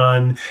things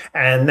done.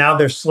 And now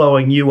they're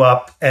slowing you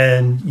up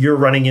and you're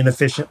running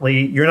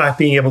inefficiently. You're not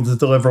being able to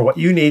deliver what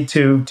you need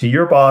to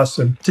your boss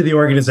and to the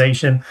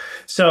organization.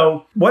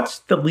 So what's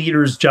the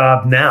leader's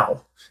job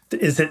now?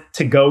 Is it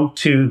to go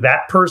to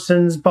that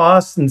person's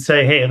boss and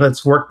say, hey,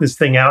 let's work this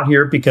thing out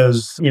here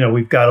because,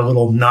 we've got a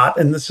little knot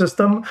in the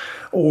system?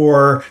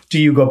 Or do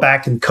you go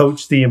back and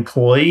coach the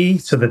employee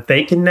so that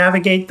they can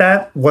navigate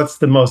that? What's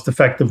the most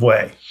effective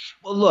way?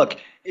 Well, look,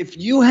 if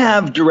you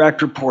have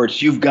direct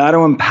reports, you've got to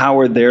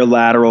empower their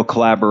lateral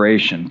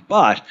collaboration.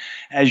 But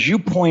as you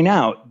point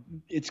out,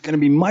 it's going to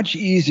be much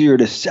easier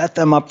to set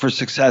them up for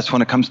success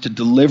when it comes to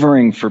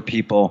delivering for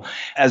people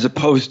as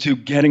opposed to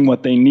getting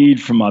what they need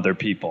from other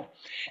people.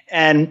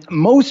 And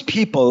most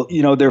people,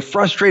 they're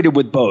frustrated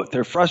with both.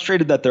 They're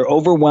frustrated that they're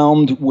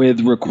overwhelmed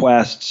with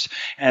requests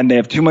and they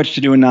have too much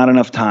to do and not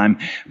enough time.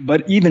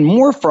 But even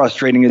more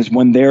frustrating is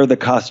when they're the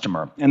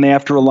customer and they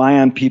have to rely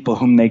on people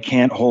whom they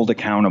can't hold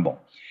accountable.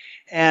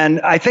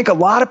 And I think a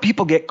lot of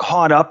people get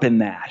caught up in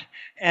that.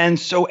 And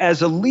so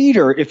as a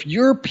leader, if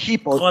your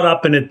people... Caught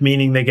up in it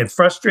meaning they get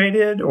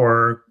frustrated,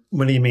 or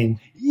what do you mean?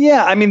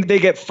 Yeah, I mean, they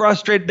get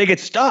frustrated, they get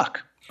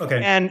stuck. Okay.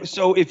 And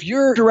so if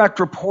your direct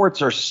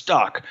reports are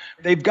stuck,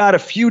 they've got a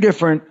few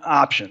different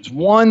options.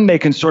 One, they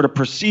can sort of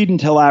proceed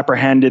until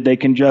apprehended. They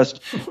can just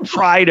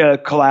try to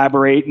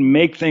collaborate and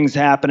make things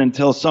happen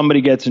until somebody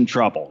gets in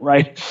trouble,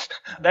 right?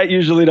 That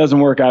usually doesn't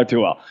work out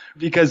too well,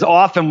 because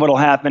often what'll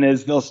happen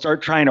is they'll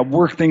start trying to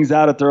work things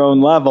out at their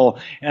own level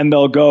and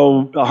they'll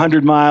go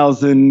 100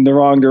 miles in the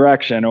wrong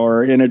direction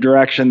or in a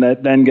direction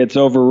that then gets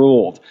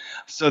overruled.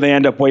 So they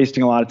end up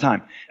wasting a lot of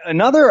time.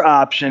 Another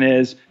option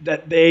is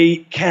that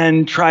they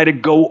can try to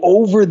go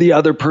over the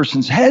other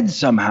person's head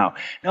somehow.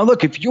 Now,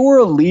 look, if you're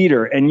a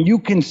leader and you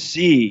can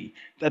see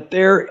that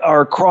there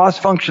are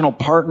cross-functional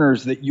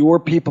partners that your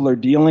people are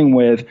dealing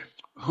with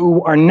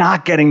who are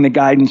not getting the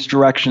guidance,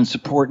 direction,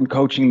 support, and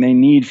coaching they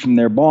need from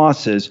their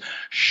bosses,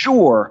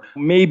 sure,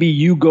 maybe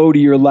you go to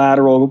your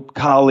lateral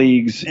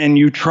colleagues and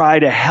you try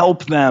to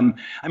help them.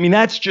 I mean,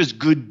 that's just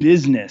good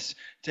business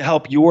to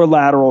help your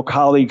lateral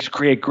colleagues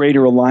create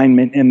greater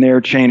alignment in their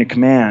chain of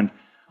command.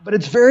 But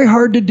it's very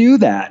hard to do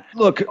that.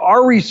 Look,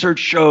 our research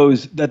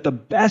shows that the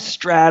best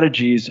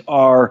strategies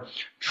are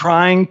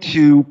trying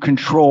to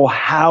control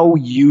how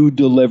you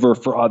deliver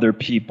for other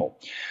people.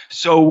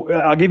 So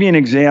I'll give you an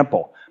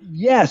example.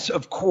 Yes,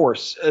 of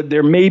course,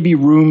 there may be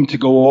room to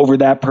go over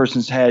that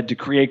person's head to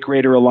create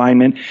greater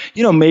alignment.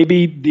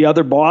 Maybe the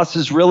other boss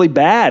is really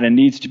bad and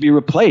needs to be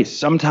replaced.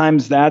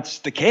 Sometimes that's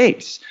the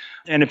case.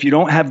 And if you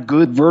don't have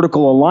good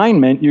vertical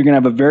alignment, you're going to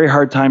have a very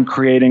hard time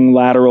creating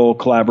lateral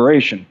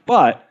collaboration.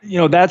 But,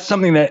 that's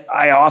something that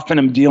I often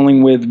am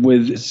dealing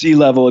with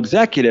C-level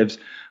executives.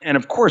 And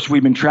of course,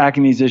 we've been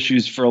tracking these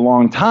issues for a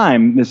long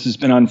time. This has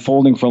been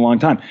unfolding for a long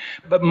time.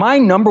 But my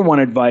number one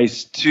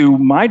advice to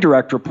my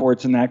direct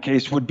reports in that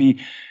case would be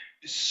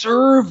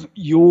serve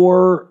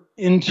your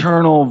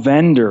internal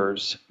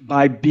vendors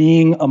by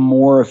being a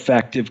more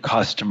effective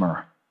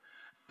customer.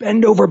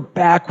 Bend over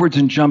backwards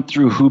and jump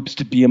through hoops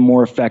to be a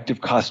more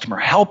effective customer.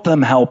 Help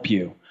them help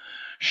you.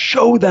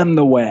 Show them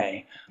the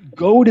way.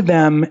 Go to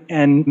them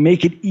and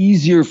make it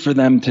easier for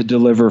them to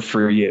deliver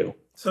for you.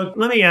 So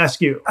let me ask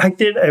you, I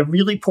did a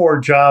really poor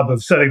job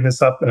of setting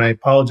this up, and I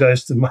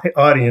apologize to my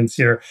audience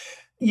here.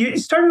 You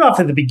started off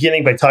at the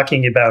beginning by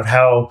talking about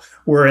how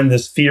we're in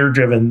this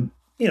fear-driven,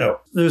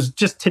 there's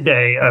just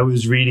today I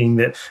was reading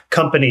that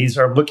companies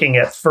are looking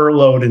at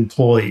furloughed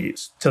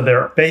employees. So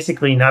they're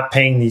basically not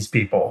paying these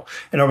people.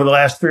 And over the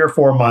last 3 or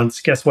 4 months,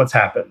 guess what's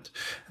happened?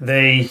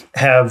 They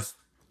have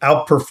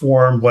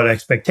outperformed what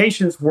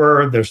expectations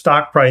were. Their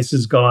stock price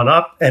has gone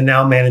up. And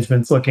now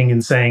management's looking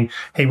and saying,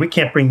 hey, we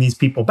can't bring these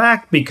people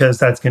back because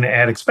that's going to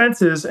add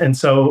expenses. And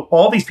so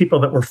all these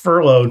people that were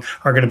furloughed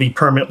are going to be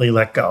permanently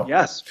let go.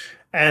 Yes.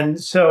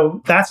 And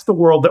so that's the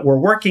world that we're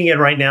working in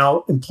right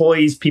now.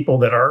 Employees, people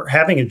that are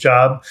having a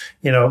job,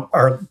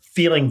 are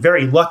feeling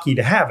very lucky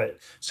to have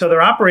it. So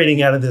they're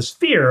operating out of this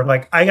fear,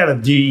 like I got to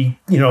be,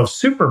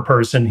 super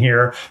person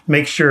here,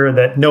 make sure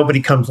that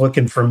nobody comes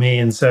looking for me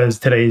and says,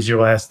 today's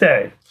your last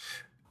day.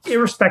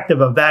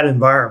 Irrespective of that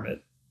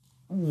environment,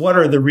 what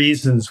are the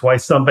reasons why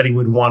somebody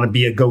would want to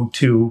be a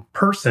go-to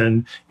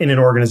person in an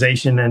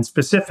organization? And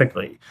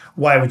specifically,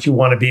 why would you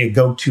want to be a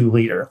go-to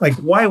leader? Like,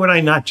 why would I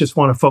not just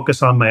want to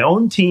focus on my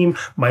own team,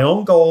 my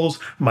own goals,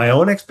 my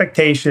own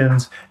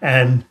expectations,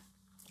 and,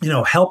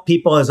 help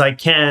people as I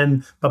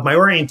can? But my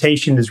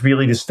orientation is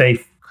really to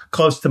stay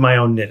close to my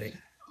own knitting.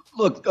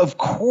 Look, of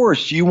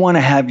course, you want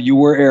to have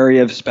your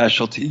area of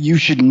specialty. You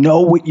should know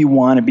what you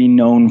want to be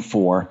known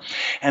for.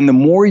 And the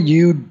more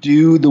you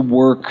do the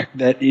work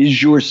that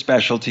is your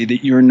specialty,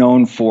 that you're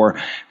known for,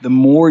 the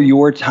more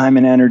your time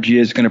and energy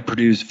is going to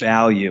produce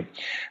value.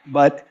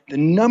 But the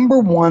number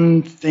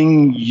one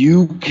thing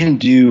you can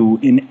do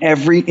in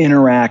every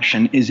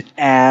interaction is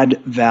add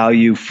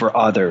value for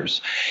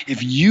others.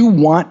 If you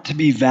want to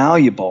be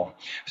valuable,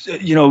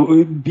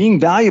 being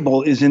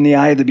valuable is in the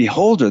eye of the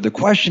beholder. The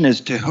question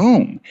is to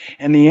whom?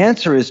 And the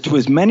answer is to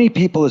as many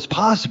people as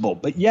possible.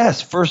 But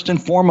yes, first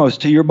and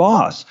foremost to your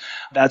boss.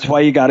 That's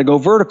why you got to go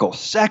vertical.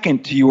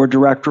 Second, to your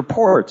direct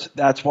reports.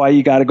 That's why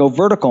you got to go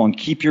vertical and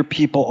keep your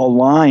people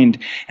aligned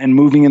and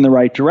moving in the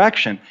right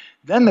direction.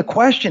 Then the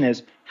question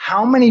is,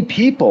 how many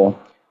people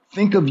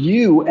think of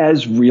you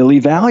as really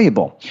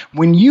valuable?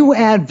 When you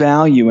add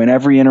value in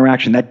every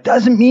interaction, that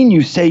doesn't mean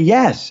you say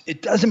yes.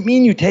 It doesn't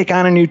mean you take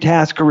on a new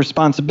task or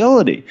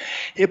responsibility.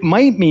 It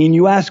might mean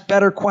you ask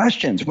better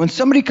questions. When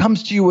somebody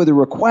comes to you with a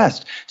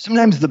request,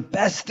 sometimes the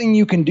best thing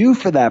you can do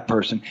for that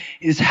person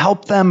is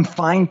help them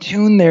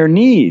fine-tune their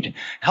need,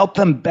 help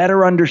them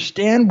better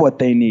understand what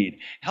they need,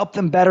 help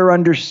them better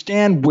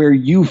understand where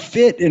you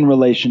fit in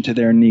relation to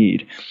their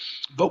need.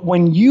 But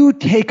when you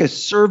take a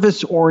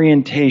service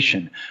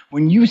orientation,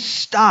 when you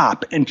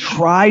stop and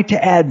try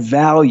to add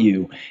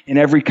value in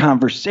every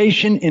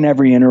conversation, in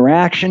every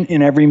interaction,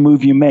 in every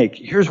move you make,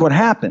 here's what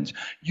happens.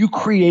 You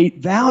create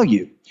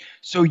value.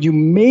 So you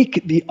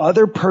make the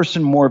other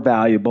person more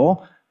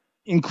valuable,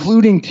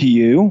 including to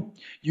you.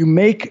 You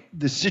make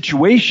the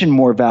situation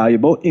more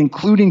valuable,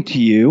 including to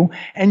you,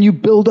 and you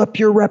build up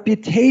your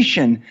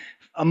reputation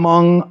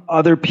among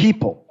other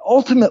people.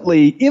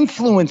 Ultimately,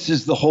 influence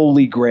is the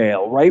holy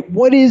grail, right?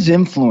 What is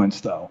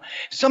influence, though?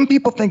 Some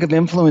people think of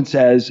influence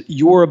as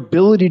your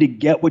ability to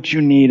get what you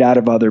need out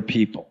of other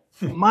people.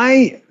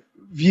 My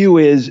view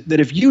is that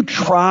if you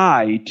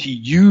try to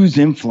use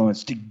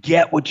influence to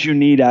get what you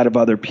need out of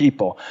other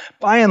people,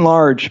 by and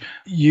large,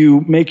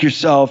 you make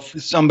yourself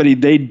somebody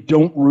they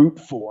don't root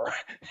for.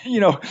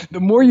 The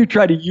more you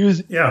try to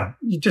use... Yeah,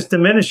 you just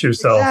diminish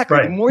yourself. Exactly.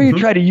 Right. The more you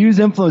try to use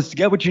influence to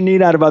get what you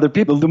need out of other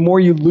people, the more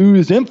you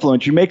lose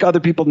influence. You make other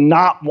people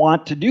not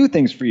want to do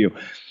things for you.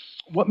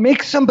 What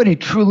makes somebody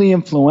truly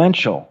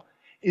influential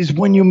is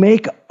when you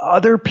make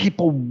other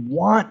people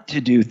want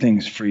to do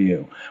things for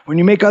you, when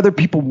you make other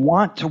people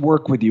want to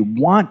work with you,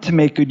 want to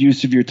make good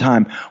use of your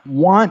time,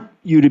 want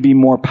you to be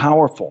more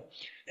powerful.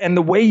 And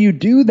the way you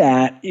do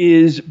that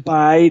is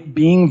by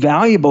being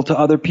valuable to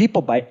other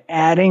people, by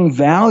adding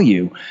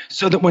value,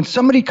 so that when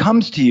somebody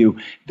comes to you,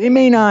 they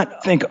may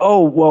not think,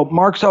 oh, well,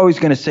 Mark's always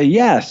going to say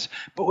yes.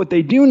 But what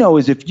they do know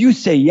is if you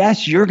say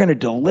yes, you're going to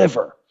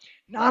deliver.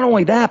 Not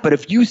only that, but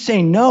if you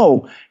say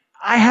no,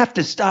 I have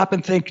to stop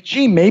and think,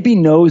 gee, maybe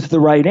no's the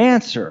right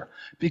answer.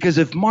 Because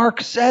if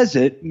Mark says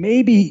it,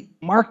 maybe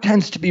Mark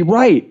tends to be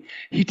right.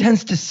 He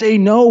tends to say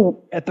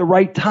no at the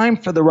right time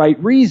for the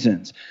right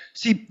reasons.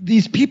 See,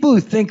 these people who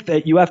think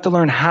that you have to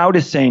learn how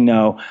to say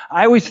no,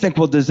 I always think,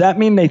 well, does that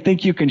mean they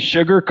think you can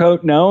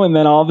sugarcoat no and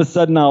then all of a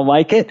sudden I'll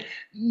like it?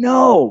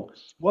 No.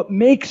 What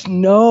makes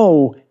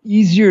no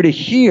easier to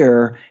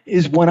hear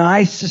is when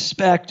I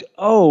suspect,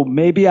 oh,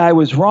 maybe I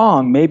was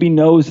wrong. Maybe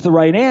no's the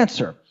right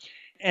answer.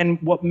 And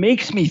what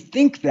makes me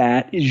think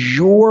that is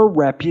your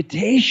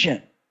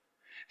reputation.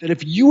 That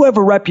if you have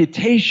a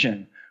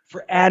reputation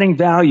for adding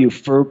value,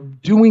 for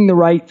doing the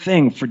right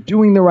thing, for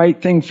doing the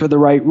right thing for the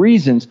right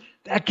reasons,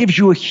 that gives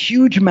you a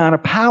huge amount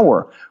of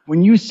power.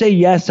 When you say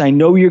yes, I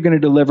know you're going to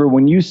deliver.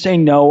 When you say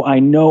no, I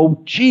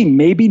know, gee,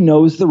 maybe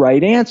no's the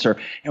right answer.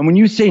 And when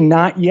you say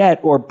not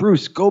yet, or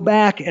Bruce, go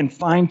back and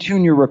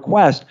fine-tune your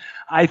request,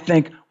 I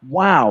think,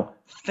 wow,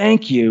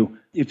 thank you.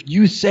 If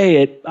you say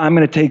it, I'm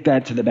going to take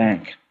that to the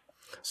bank.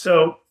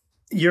 So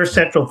your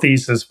central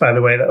thesis, by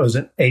the way, that was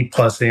an A+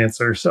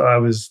 answer. So I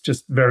was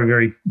just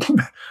very,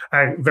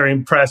 very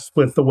impressed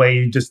with the way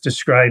you just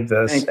described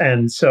this.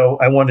 And so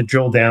I want to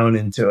drill down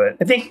into it.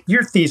 I think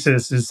your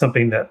thesis is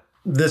something that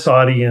this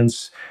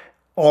audience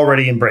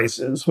already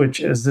embraces, which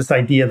is this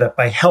idea that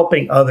by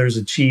helping others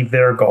achieve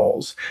their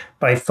goals,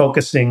 by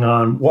focusing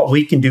on what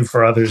we can do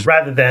for others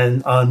rather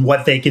than on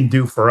what they can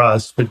do for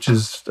us, which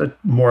is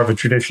more of a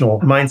traditional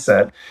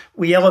mindset,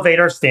 we elevate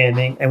our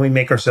standing and we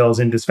make ourselves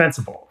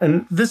indispensable.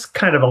 And this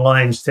kind of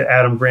aligns to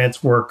Adam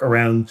Grant's work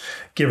around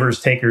givers,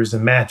 takers,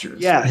 and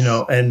matchers. Yes.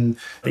 And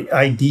the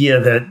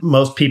idea that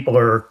most people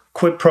are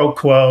quid pro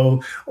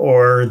quo,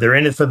 or they're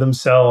in it for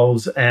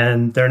themselves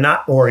and they're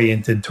not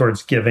oriented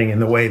towards giving in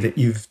the way that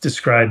you've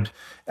described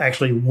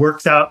actually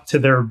works out to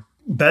their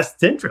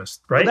best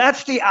interest, right? Well,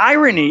 that's the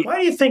irony. Why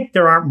do you think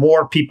there aren't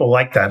more people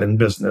like that in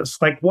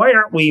business? Like, why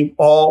aren't we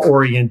all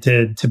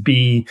oriented to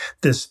be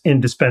this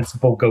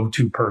indispensable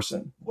go-to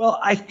person? Well,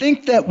 I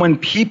think that when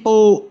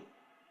people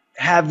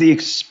have the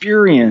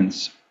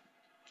experience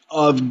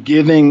of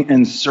giving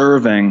and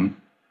serving,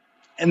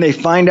 and they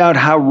find out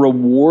how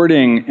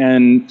rewarding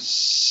and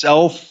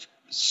self-serving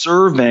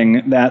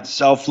that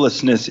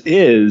selflessness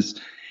is,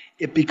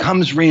 it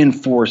becomes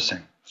reinforcing.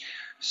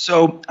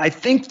 So I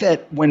think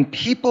that when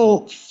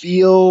people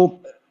feel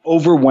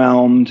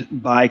overwhelmed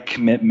by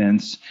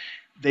commitments,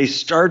 they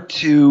start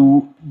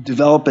to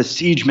develop a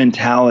siege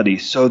mentality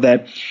so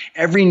that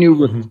every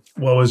new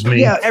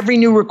every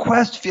new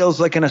request feels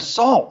like an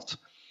assault.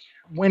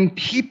 When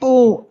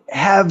people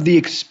have the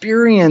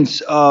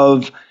experience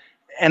of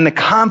and the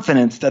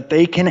confidence that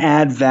they can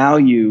add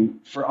value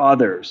for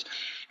others,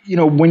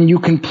 when you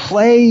can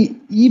play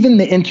even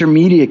the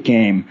intermediate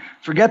game,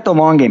 forget the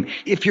long game.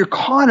 If you're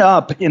caught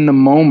up in the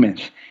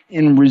moment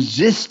in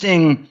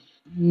resisting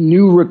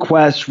new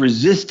requests,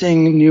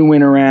 resisting new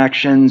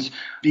interactions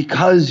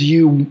because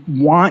you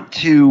want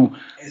to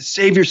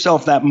save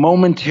yourself that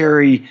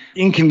momentary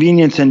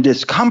inconvenience and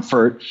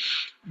discomfort,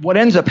 what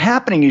ends up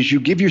happening is you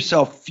give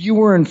yourself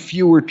fewer and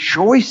fewer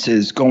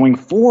choices going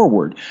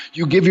forward.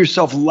 You give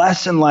yourself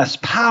less and less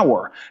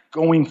power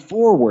going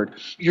forward.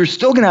 You're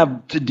still going to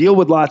have to deal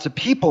with lots of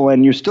people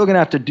and you're still going to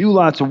have to do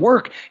lots of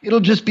work. It'll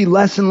just be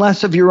less and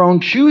less of your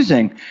own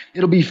choosing.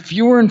 It'll be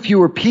fewer and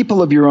fewer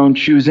people of your own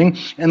choosing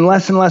and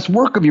less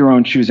work of your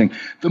own choosing.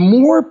 The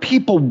more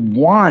people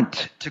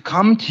want to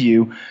come to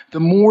you, the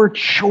more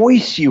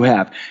choice you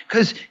have.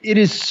 Because it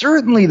is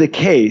certainly the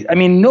case. I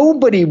mean,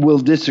 nobody will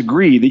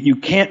disagree that you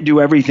can't do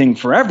everything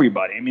for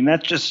everybody. I mean,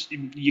 that's just,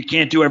 you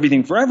can't do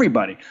everything for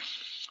everybody.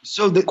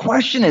 So the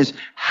question is,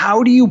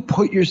 how do you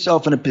put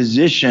yourself in a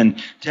position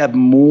to have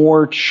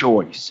more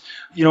choice?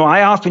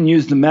 I often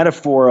use the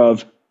metaphor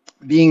of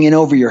being in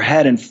over your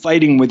head and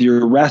fighting with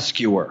your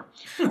rescuer.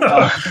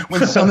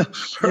 That's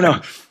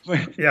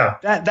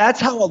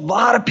how a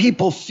lot of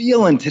people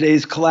feel in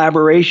today's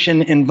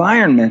collaboration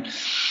environment.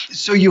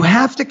 So you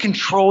have to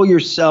control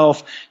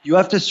yourself. You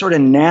have to sort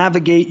of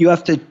navigate. You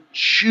have to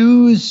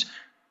choose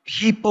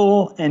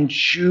people and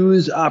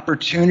choose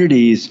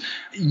opportunities.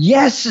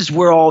 Yes is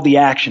where all the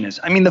action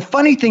is. I mean, the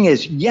funny thing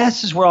is,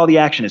 yes is where all the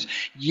action is.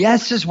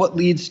 Yes is what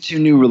leads to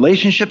new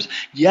relationships.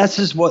 Yes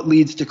is what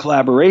leads to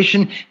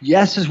collaboration.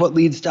 Yes is what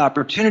leads to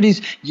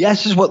opportunities.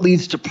 Yes is what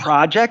leads to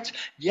projects.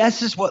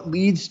 Yes is what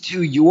leads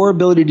to your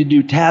ability to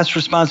do tasks,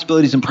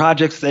 responsibilities, and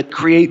projects that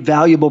create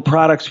valuable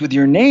products with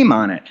your name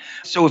on it.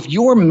 So if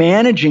you're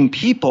managing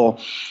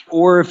people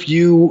or if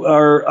you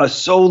are a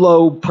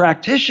solo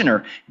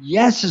practitioner,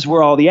 yes is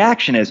where all the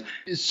action is.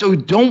 So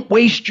don't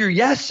waste your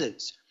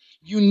yeses.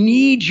 You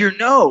need your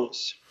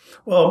no's.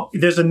 Well,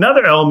 there's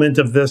another element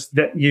of this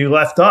that you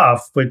left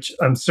off, which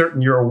I'm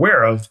certain you're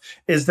aware of,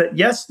 is that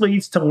yes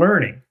leads to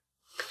learning.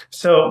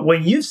 So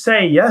when you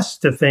say yes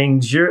to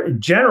things, you're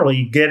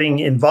generally getting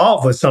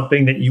involved with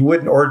something that you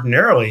wouldn't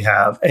ordinarily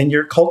have, and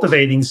you're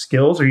cultivating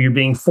skills or you're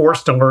being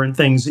forced to learn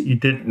things that you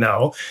didn't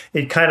know.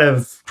 It kind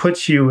of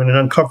puts you in an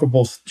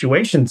uncomfortable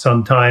situation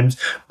sometimes,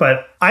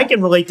 but I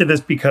can relate to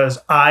this because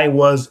I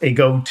was a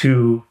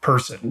go-to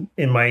person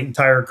in my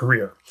entire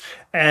career.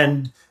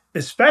 And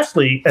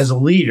especially as a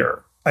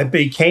leader, I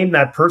became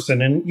that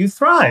person and you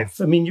thrive.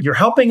 I mean, you're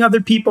helping other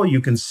people. You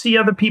can see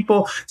other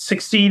people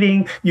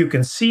succeeding. You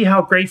can see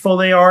how grateful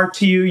they are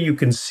to you. You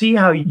can see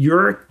how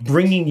you're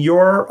bringing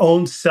your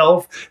own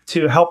self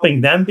to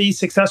helping them be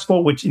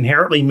successful, which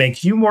inherently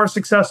makes you more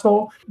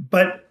successful.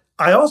 But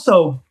I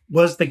also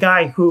was the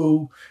guy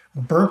who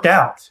burnt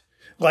out.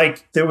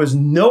 Like there was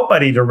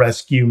nobody to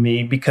rescue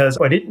me because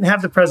I didn't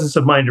have the presence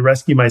of mind to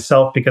rescue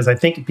myself because I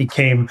think it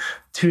became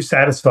too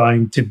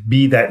satisfying to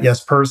be that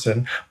yes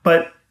person.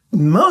 But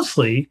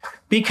mostly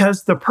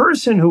because the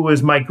person who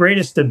was my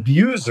greatest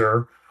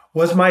abuser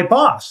was my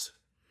boss.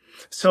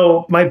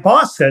 So my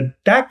boss said,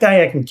 that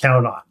guy I can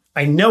count on.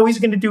 I know he's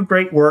going to do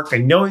great work. I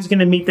know he's going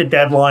to meet the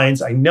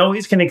deadlines. I know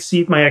he's going to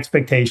exceed my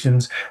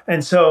expectations.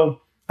 And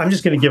so I'm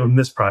just going to give him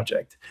this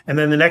project. And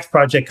then the next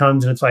project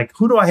comes and it's like,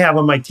 who do I have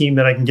on my team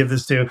that I can give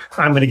this to?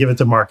 I'm going to give it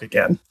to Mark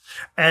again.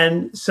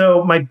 And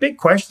so my big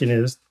question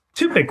is,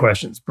 two big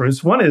questions,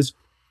 Bruce. One is,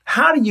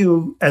 how do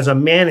you, as a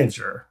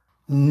manager,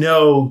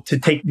 know to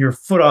take your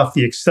foot off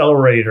the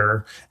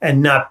accelerator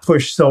and not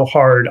push so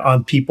hard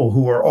on people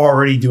who are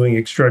already doing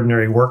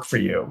extraordinary work for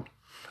you?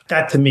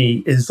 That to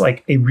me is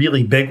like a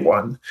really big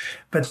one.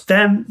 But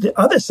then the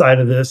other side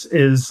of this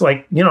is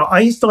like, I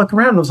used to look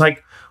around and was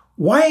like,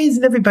 why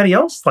isn't everybody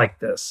else like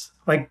this?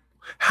 Like,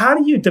 how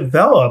do you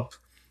develop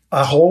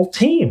a whole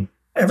team?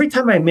 Every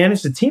time I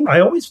managed a team, I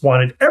always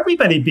wanted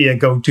everybody to be a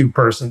go-to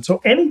person.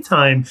 So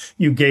anytime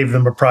you gave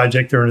them a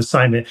project or an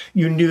assignment,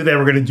 you knew they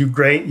were going to do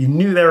great. You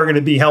knew they were going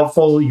to be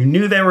helpful. You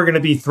knew they were going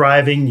to be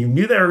thriving. You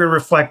knew they were going to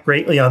reflect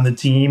greatly on the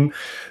team.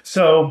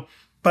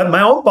 But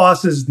my own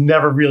bosses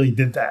never really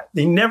did that.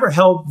 They never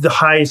held the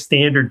highest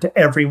standard to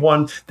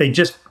everyone. They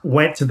just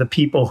went to the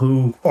people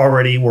who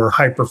already were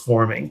high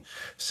performing.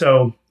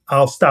 So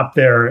I'll stop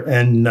there,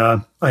 and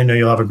I know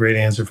you'll have a great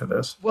answer for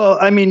this. Well,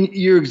 I mean,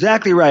 you're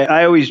exactly right.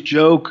 I always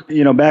joke,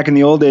 back in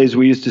the old days,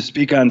 we used to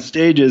speak on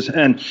stages,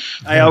 and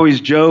I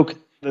always joke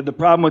that the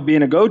problem with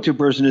being a go-to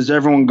person is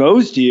everyone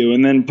goes to you,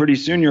 and then pretty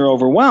soon you're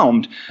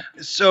overwhelmed.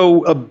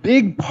 So a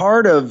big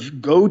part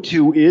of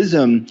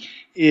go-to-ism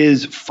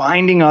is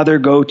finding other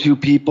go-to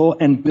people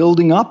and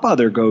building up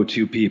other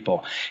go-to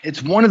people.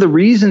 It's one of the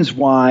reasons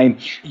why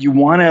you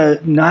want to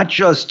not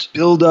just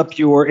build up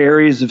your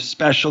areas of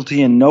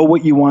specialty and know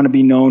what you want to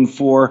be known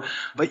for,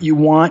 but you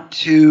want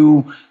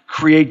to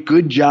create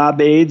good job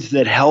aids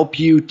that help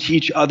you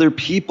teach other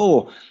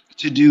people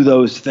to do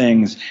those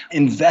things.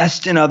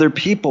 Invest in other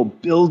people,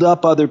 build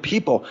up other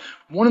people.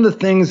 One of the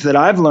things that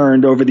I've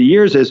learned over the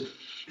years is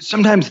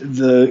sometimes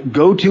the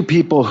go-to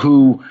people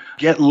who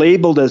get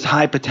labeled as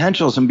high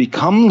potentials and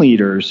become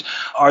leaders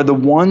are the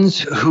ones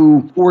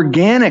who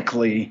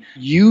organically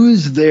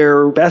use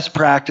their best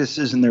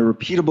practices and their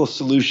repeatable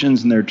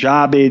solutions and their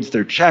job aids,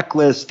 their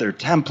checklists, their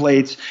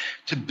templates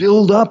to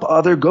build up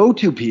other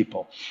go-to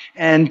people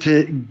and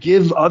to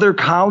give other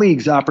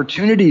colleagues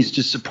opportunities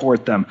to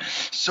support them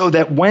so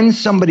that when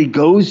somebody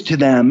goes to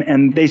them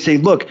and they say,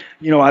 look,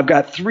 I've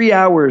got 3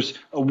 hours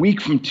a week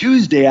from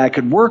Tuesday, I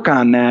could work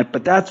on that,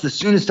 but that's the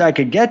soonest I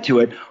could get to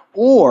it.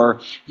 Or,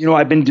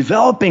 I've been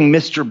developing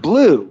Mr.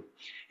 Blue,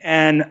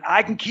 and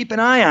I can keep an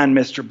eye on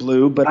Mr.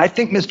 Blue, but I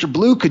think Mr.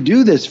 Blue could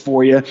do this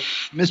for you.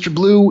 Mr.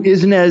 Blue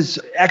isn't as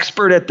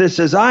expert at this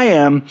as I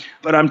am,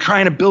 but I'm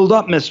trying to build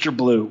up Mr.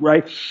 Blue,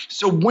 right?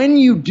 So when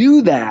you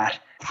do that,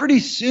 pretty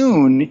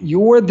soon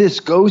you're this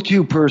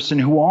go-to person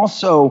who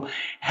also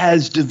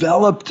has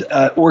developed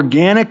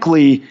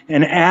organically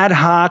an ad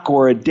hoc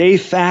or a de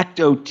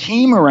facto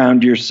team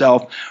around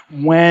yourself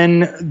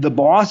when the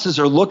bosses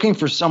are looking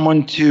for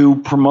someone to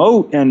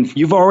promote and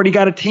you've already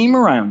got a team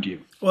around you.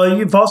 Well,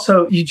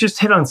 you just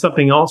hit on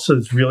something also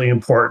that's really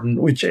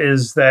important, which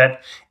is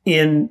that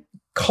in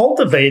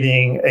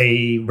cultivating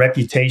a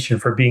reputation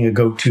for being a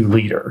go-to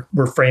leader,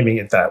 we're framing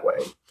it that way,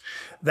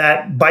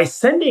 that by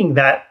sending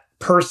that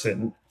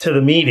person to the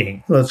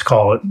meeting, let's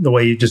call it the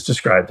way you just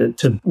described it,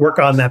 to work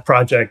on that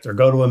project or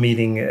go to a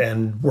meeting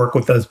and work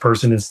with this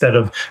person instead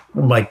of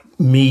like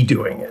me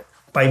doing it.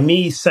 By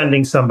me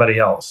sending somebody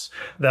else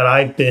that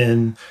I've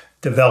been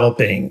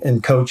developing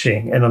and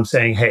coaching, and I'm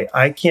saying, hey,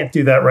 I can't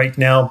do that right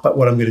now, but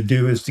what I'm going to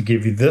do is to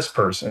give you this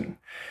person.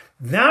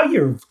 Now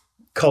you've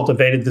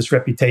cultivated this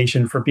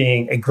reputation for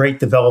being a great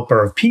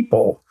developer of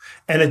people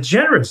and a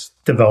generous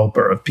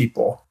developer of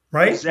people,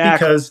 right? Exactly.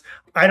 Because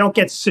I don't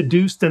get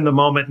seduced in the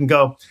moment and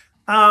go,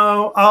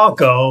 oh, I'll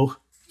go,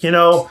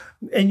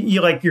 and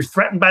you're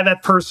threatened by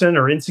that person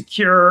or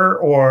insecure,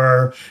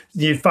 or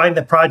you find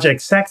the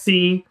project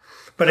sexy.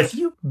 But if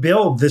you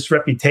build this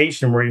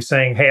reputation where you're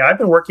saying, hey, I've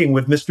been working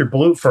with Mr.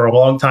 Blue for a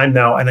long time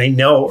now, and I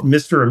know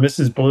Mr. or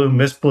Mrs. Blue,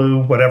 Miss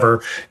Blue,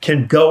 whatever,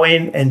 can go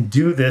in and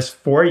do this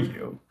for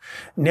you.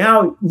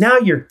 Now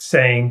you're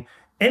saying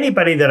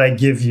anybody that I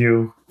give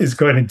you is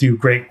going to do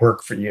great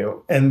work for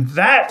you. And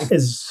that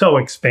is so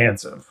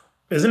expansive,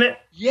 isn't it?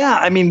 Yeah,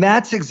 I mean,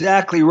 that's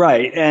exactly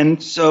right.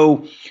 And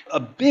so a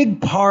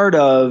big part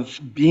of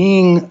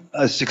being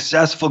a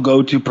successful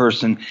go-to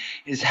person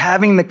is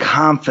having the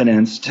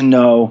confidence to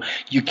know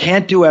you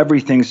can't do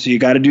everything, so you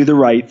got to do the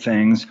right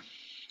things.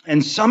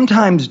 And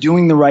sometimes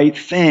doing the right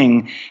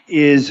thing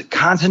is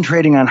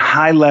concentrating on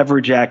high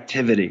leverage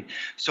activity.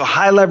 So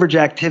high leverage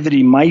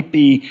activity might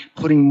be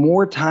putting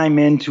more time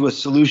into a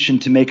solution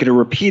to make it a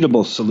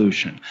repeatable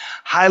solution.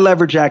 High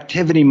leverage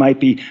activity might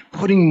be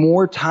putting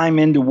more time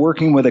into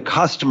working with a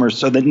customer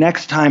so that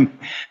next time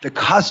the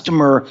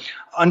customer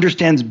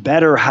understands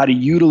better how to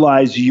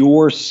utilize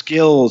your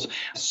skills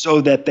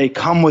so that they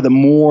come with a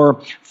more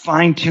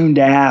fine-tuned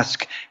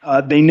ask.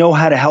 They know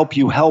how to help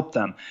you help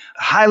them.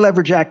 High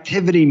leverage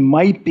activity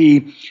might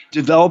be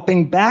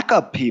developing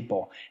backup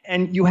people.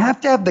 And you have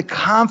to have the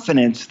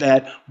confidence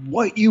that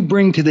what you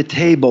bring to the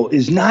table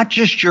is not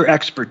just your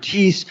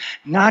expertise,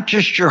 not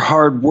just your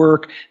hard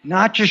work,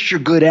 not just your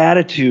good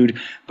attitude,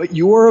 but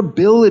your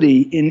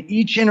ability in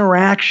each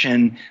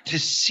interaction to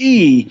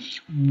see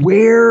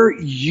where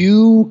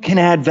you can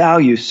add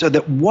value so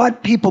that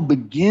what people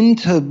begin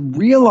to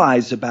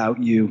realize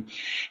about you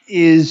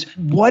is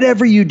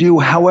whatever you do,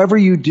 however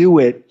you do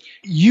it,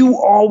 you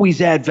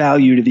always add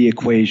value to the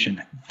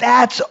equation.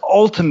 That's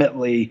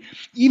ultimately,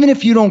 even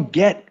if you don't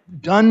get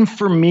done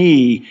for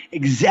me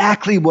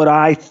exactly what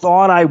I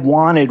thought I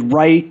wanted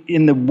right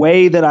in the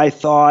way that I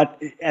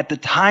thought at the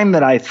time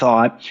that I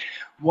thought,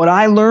 what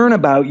I learn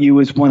about you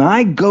is when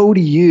I go to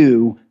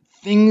you,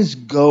 things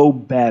go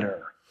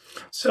better.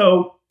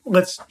 So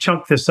let's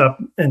chunk this up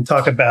and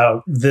talk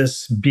about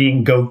this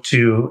being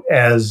go-to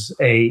as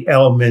an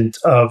element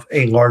of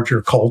a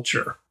larger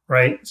culture,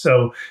 right?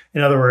 So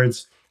in other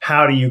words,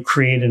 how do you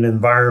create an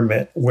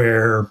environment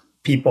where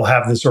people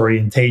have this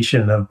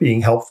orientation of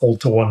being helpful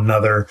to one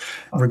another,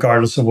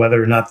 regardless of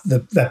whether or not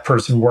that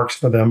person works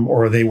for them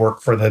or they work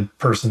for the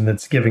person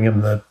that's giving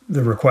them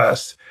the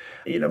request?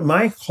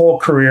 My whole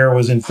career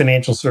was in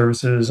financial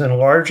services and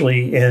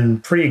largely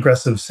in pretty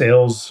aggressive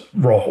sales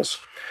roles.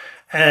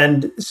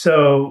 And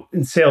so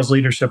in sales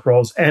leadership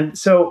roles. And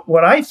so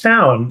what I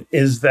found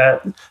is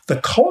that the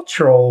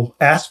cultural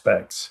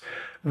aspects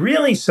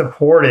really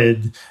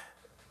supported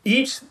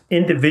each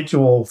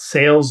individual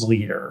sales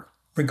leader,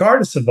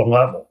 regardless of the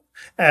level,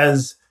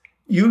 as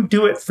you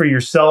do it for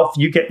yourself,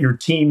 you get your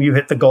team, you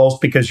hit the goals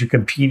because you're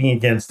competing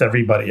against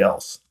everybody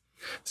else.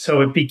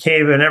 So it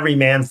became an every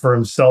man for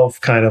himself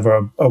kind of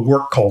a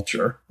work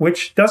culture,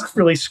 which doesn't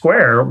really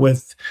square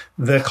with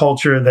the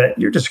culture that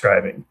you're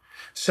describing.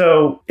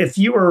 So if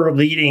you were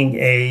leading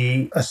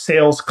a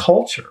sales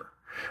culture,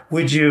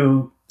 would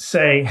you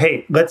say,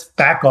 hey, let's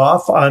back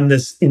off on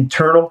this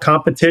internal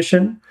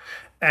competition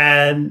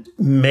and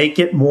make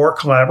it more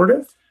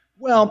collaborative?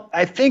 Well,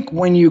 I think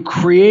when you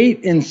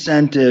create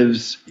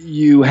incentives,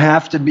 you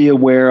have to be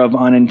aware of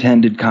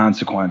unintended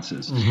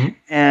consequences. Mm-hmm.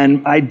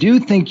 And I do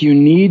think you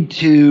need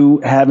to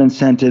have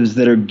incentives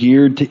that are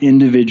geared to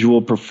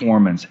individual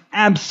performance.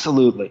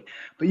 Absolutely.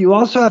 But you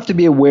also have to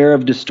be aware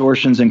of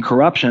distortions and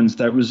corruptions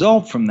that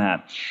result from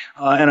that.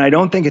 And I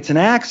don't think it's an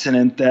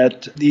accident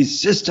that these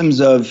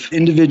systems of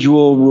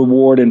individual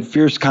reward and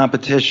fierce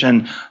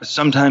competition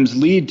sometimes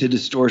lead to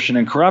distortion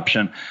and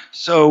corruption.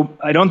 So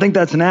I don't think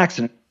that's an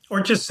accident. Or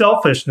just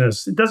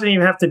selfishness. It doesn't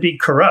even have to be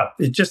corrupt.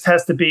 It just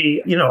has to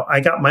be, I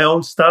got my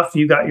own stuff,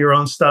 you got your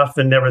own stuff,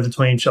 and never the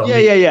twain shall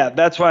meet. Yeah.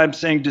 That's why I'm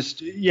saying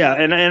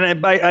And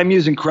I'm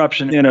using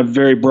corruption in a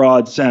very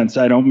broad sense.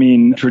 I don't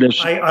mean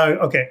traditional.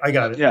 Okay, I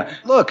got it. Yeah.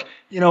 Look,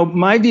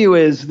 my view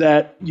is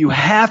that you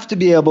have to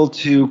be able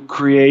to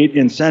create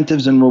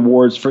incentives and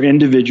rewards for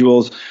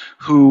individuals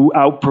who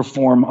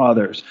outperform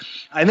others.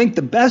 I think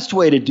the best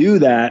way to do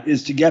that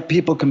is to get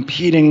people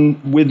competing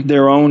with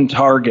their own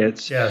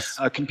targets, yes.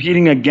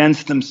 Competing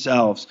against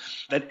themselves,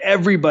 that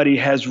everybody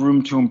has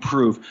room to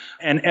improve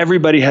and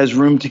everybody has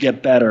room to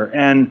get better.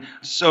 And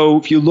so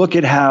if you look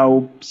at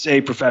how,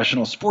 say,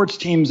 professional sports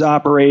teams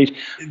operate,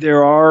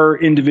 there are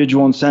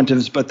individual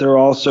incentives, but there are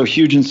also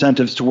huge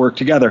incentives to work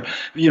together.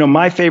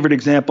 My favorite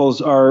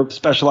examples are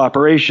special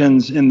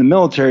operations in the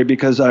military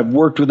because I've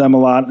worked with them a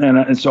lot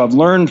and so I've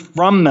learned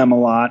from them a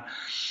lot.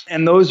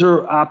 And those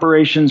are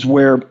operations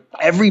where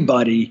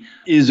everybody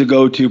is a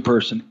go-to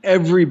person.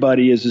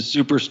 Everybody is a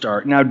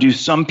superstar. Now, do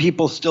some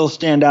people still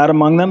stand out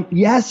among them?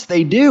 Yes,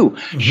 they do.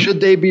 Mm-hmm. Should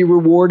they be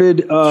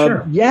rewarded?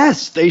 Sure.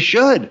 Yes, they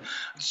should.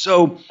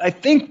 So I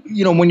think,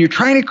 when you're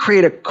trying to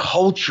create a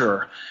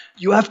culture,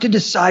 you have to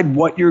decide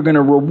what you're going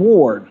to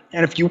reward.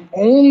 And if you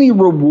only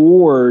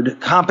reward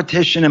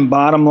competition and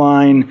bottom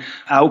line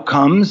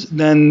outcomes,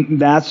 then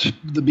that's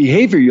the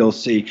behavior you'll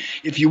see.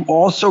 If you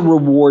also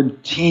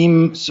reward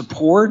team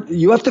support,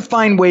 you have to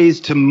find ways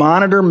to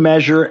monitor,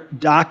 measure,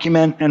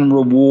 document, and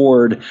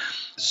reward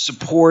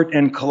support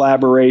and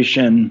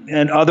collaboration,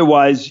 and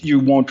otherwise you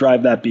won't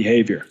drive that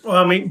behavior.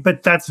 Well,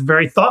 but that's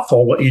very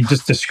thoughtful what you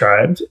just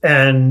described.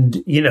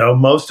 And,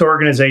 most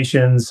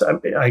organizations,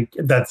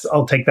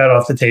 I'll take that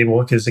off the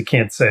table because I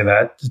can't say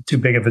that. It's too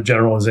big of a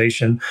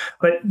generalization.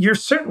 But you're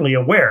certainly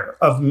aware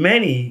of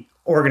many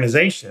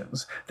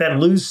organizations that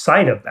lose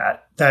sight of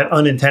that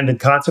unintended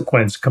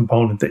consequence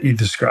component that you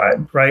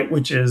described, right?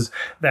 Which is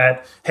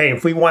that, hey,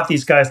 if we want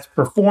these guys to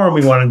perform,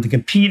 we want them to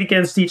compete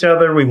against each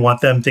other, we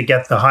want them to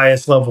get the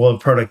highest level of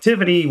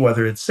productivity,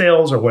 whether it's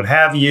sales or what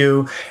have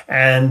you,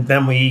 and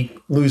then we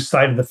lose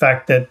sight of the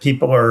fact that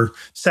people are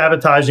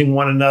sabotaging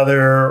one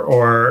another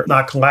or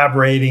not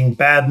collaborating,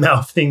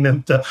 bad-mouthing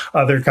them to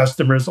other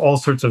customers, all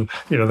sorts of,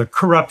 the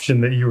corruption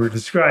that you were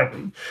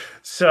describing.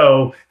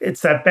 So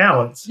it's that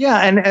balance. Yeah,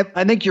 and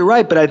I think you're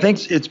right, but I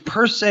think it's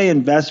per se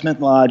investment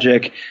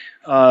logic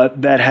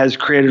that has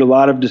created a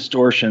lot of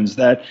distortions.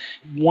 That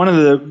one of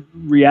the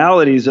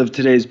realities of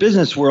today's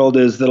business world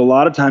is that a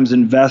lot of times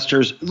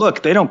investors,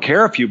 they don't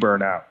care if you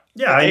burn out.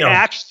 Yeah, I know. They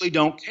actually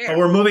don't care. But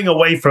we're moving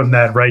away from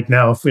that right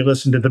now if we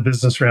listen to the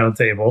Business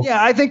Roundtable.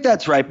 Yeah, I think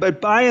that's right. But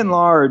by and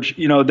large,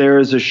 there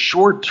is a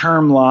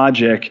short-term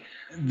logic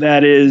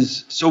that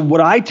is, so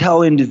what I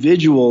tell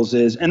individuals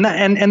is, and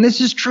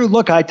this is true,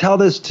 look, I tell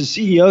this to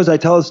CEOs, I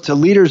tell this to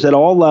leaders at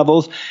all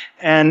levels,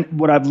 and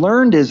what I've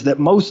learned is that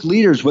most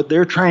leaders, what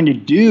they're trying to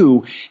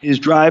do is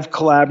drive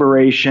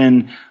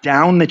collaboration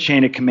down the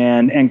chain of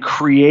command and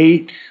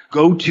create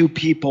go-to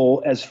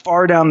people as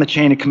far down the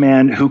chain of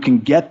command who can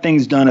get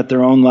things done at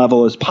their own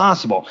level as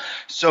possible.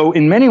 So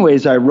in many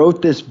ways, I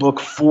wrote this book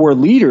for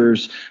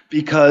leaders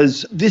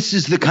because this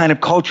is the kind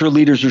of culture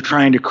leaders are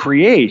trying to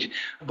create.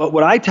 But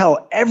what I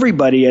tell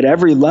everybody at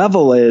every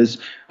level is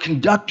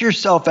conduct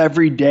yourself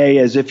every day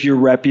as if your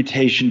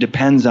reputation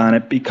depends on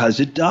it, because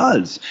it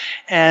does.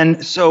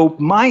 And so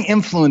my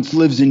influence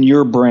lives in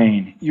your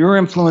brain. Your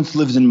influence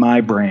lives in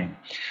my brain.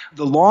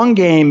 The long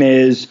game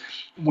is,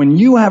 when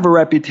you have a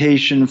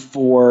reputation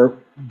for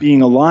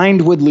being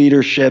aligned with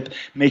leadership,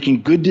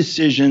 making good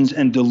decisions,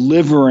 and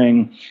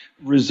delivering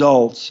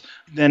results,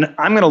 then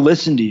I'm going to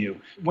listen to you.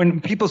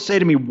 When people say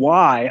to me,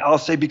 why? I'll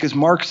say, because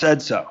Mark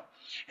said so.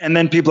 And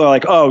then people are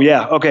like, oh,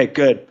 yeah, okay,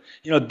 good.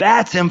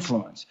 That's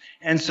influence.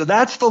 And so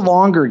that's the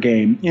longer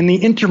game. In the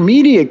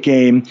intermediate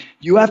game,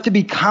 you have to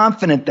be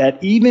confident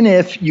that even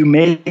if you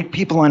make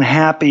people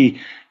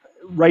unhappy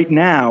right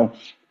now,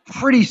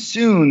 pretty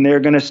soon they're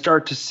going to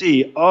start to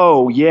see,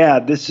 oh, yeah,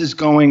 this is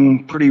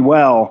going pretty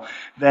well,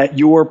 that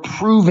you're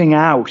proving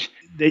out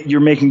that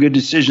you're making good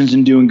decisions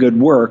and doing good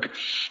work.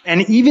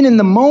 And even in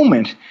the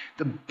moment,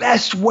 the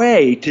best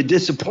way to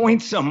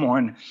disappoint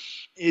someone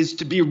is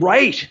to be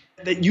right,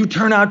 that you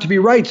turn out to be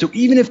right. So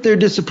even if they're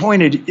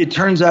disappointed, it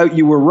turns out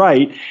you were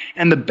right.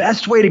 And the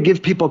best way to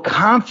give people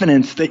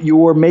confidence that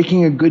you're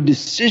making a good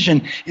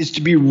decision is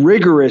to be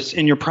rigorous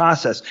in your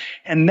process.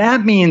 And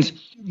that means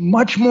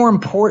much more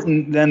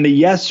important than the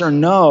yes or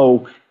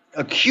no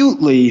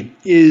acutely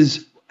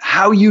is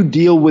how you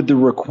deal with the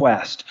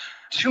request.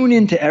 Tune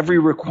into every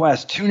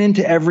request, tune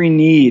into every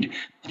need,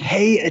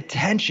 pay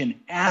attention,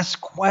 ask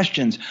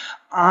questions,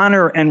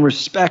 honor and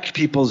respect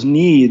people's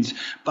needs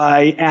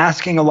by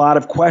asking a lot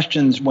of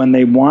questions when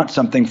they want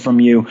something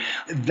from you.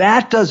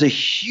 That does a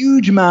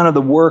huge amount of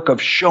the work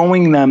of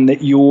showing them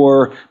that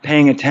you're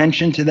paying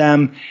attention to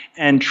them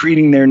and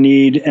treating their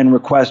need and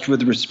request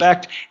with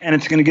respect, and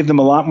it's going to give them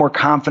a lot more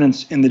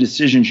confidence in the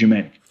decisions you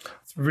make.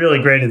 Really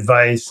great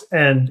advice.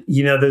 And,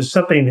 there's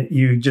something that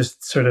you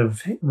just sort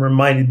of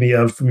reminded me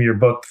of from your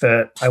book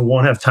that I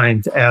won't have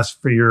time to ask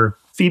for your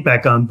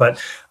feedback on, but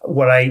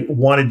what I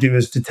want to do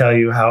is to tell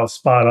you how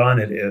spot on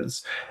it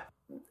is.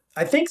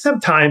 I think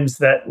sometimes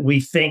that we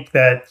think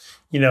that,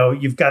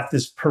 you've got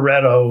this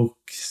Pareto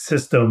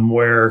system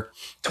where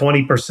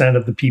 20%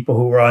 of the people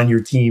who are on your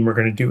team are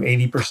going to do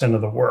 80% of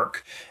the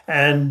work.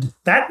 And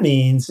that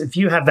means if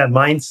you have that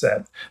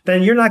mindset,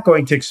 then you're not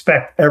going to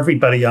expect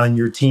everybody on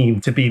your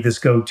team to be this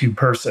go-to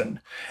person.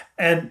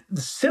 And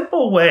the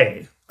simple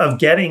way of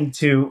getting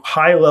to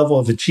high level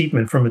of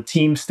achievement from a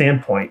team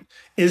standpoint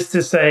is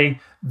to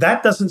say,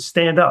 that doesn't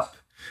stand up.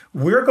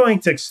 We're going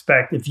to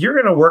expect, if you're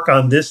going to work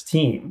on this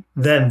team,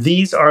 then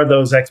these are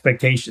those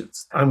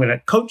expectations. I'm going to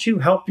coach you,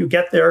 help you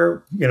get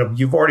there.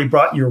 You've already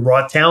brought your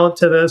raw talent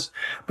to this.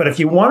 But if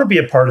you want to be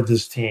a part of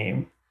this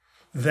team,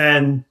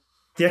 then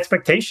the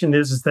expectation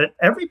is that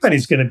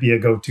everybody's going to be a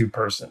go-to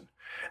person.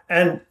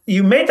 And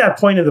you made that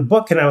point in the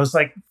book, and I was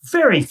like,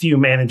 very few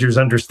managers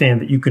understand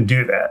that you can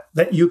do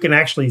that you can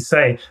actually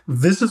say,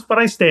 this is what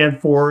I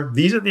stand for,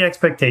 these are the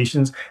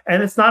expectations,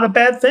 and it's not a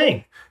bad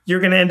thing.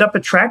 You're going to end up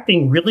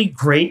attracting really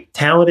great,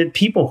 talented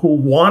people who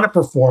want to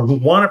perform, who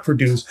want to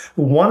produce,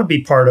 who want to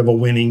be part of a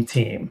winning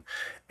team.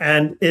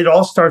 And it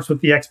all starts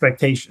with the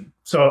expectation.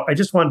 So I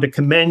just wanted to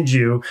commend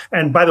you.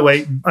 And by the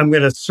way, I'm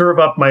going to serve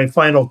up my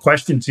final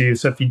question to you.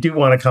 So if you do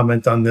want to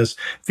comment on this,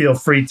 feel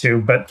free to.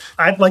 But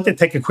I'd like to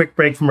take a quick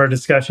break from our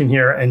discussion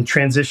here and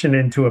transition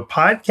into a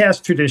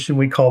podcast tradition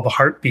we call the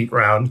Heartbeat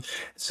Round.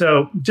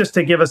 So just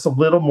to give us a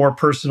little more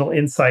personal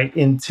insight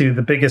into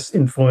the biggest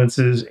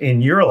influences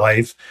in your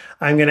life,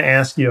 I'm going to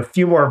ask you a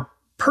few more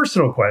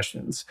personal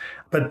questions.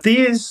 But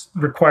these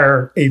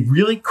require a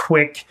really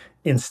quick,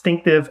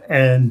 instinctive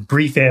and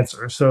brief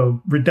answer.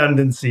 So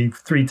redundancy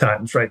 3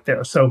 times right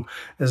there. So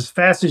as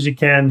fast as you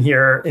can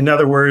here. In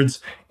other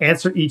words,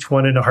 answer each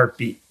one in a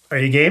heartbeat. Are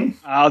you game?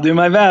 I'll do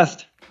my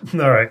best.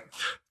 All right.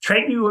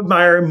 Trait you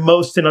admire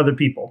most in other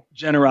people?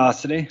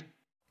 Generosity.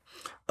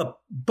 A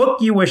book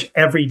you wish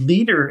every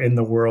leader in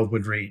the world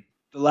would read?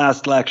 The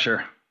Last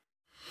Lecture.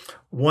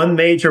 One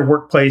major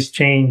workplace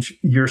change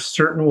you're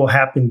certain will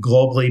happen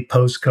globally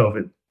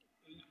post-COVID?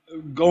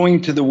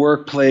 Going to the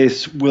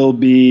workplace will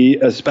be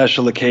a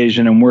special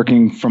occasion, and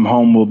working from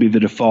home will be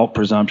the default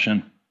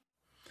presumption.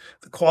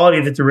 The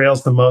quality that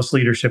derails the most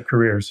leadership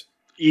careers?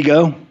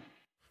 Ego.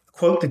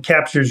 Quote that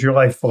captures your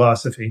life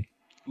philosophy?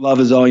 Love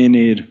is all you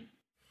need.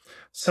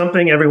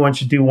 Something everyone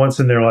should do once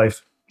in their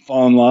life?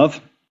 Fall in love.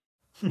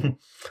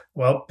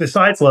 Well,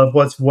 besides love,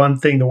 what's one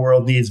thing the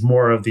world needs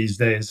more of these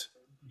days?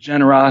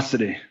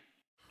 Generosity.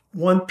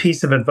 One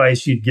piece of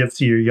advice you'd give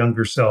to your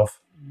younger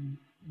self?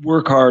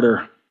 Work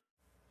harder.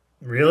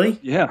 Really?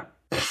 Yeah.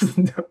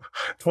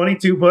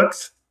 22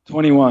 books?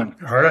 21.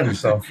 Hard on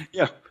yourself.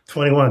 Yeah.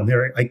 21.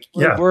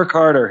 Yeah. Work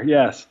harder.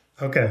 Yes.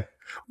 Okay.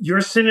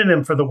 Your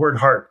synonym for the word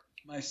heart?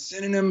 My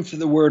synonym for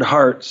the word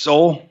heart,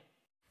 soul.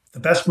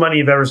 The best money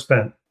you've ever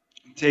spent?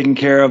 Taking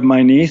care of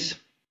my niece.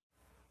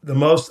 The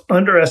most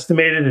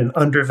underestimated and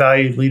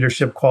undervalued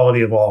leadership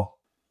quality of all?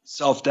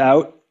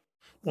 Self-doubt.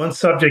 One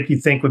subject you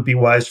think would be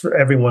wise for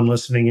everyone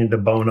listening in to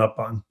bone up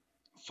on?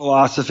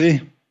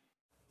 Philosophy.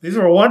 These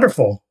were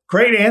wonderful.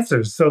 Great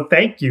answers. So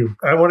thank you.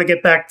 I want to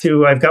get back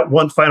to, I've got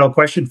one final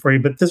question for you,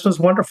 but this was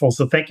wonderful.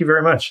 So thank you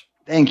very much.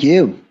 Thank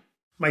you.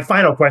 My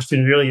final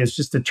question really is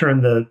just to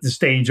turn the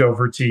stage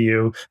over to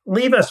you.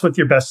 Leave us with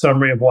your best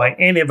summary of why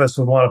any of us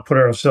would want to put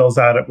ourselves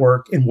out at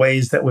work in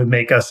ways that would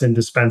make us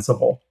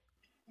indispensable.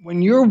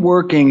 When you're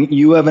working,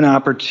 you have an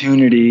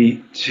opportunity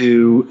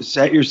to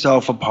set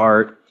yourself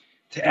apart,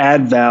 to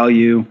add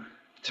value,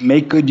 to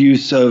make good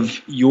use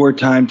of your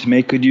time, to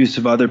make good use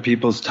of other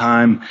people's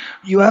time.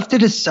 You have to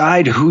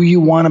decide who you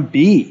want to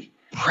be.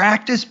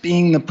 Practice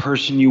being the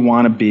person you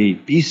want to be.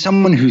 Be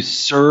someone who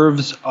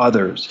serves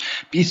others.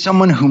 Be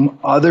someone whom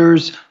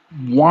others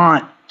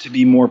want to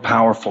be more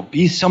powerful.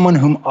 Be someone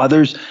whom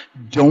others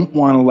don't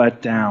want to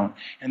let down.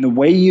 And the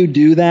way you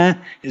do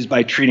that is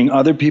by treating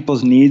other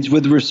people's needs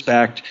with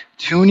respect,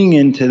 tuning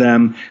into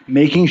them,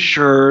 making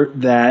sure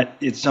that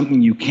it's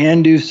something you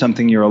can do,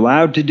 something you're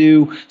allowed to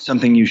do,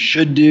 something you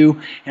should do.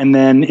 And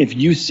then if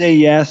you say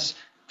yes,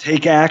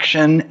 take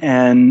action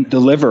and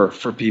deliver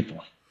for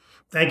people.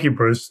 Thank you,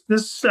 Bruce.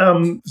 This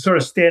sort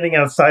of standing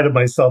outside of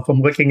myself, I'm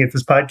looking at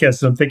this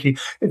podcast and I'm thinking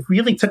it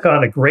really took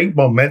on a great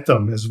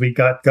momentum as we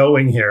got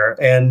going here.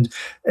 And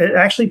it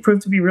actually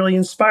proved to be really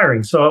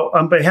inspiring. So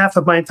on behalf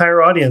of my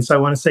entire audience, I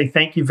want to say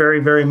thank you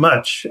very, very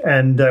much.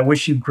 And I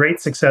wish you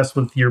great success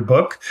with your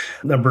book,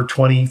 number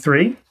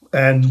 23.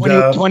 And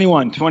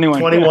 21.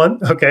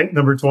 Okay,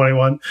 number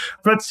 21.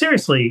 But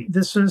seriously,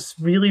 this is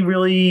really,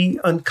 really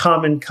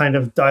uncommon kind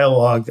of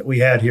dialogue that we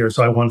had here.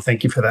 So I want to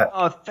thank you for that.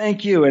 Oh,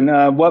 thank you.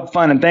 And what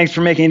fun. And thanks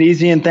for making it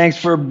easy. And thanks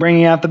for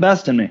bringing out the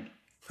best in me.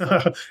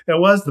 It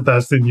was the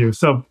best in you.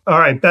 So, all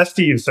right, best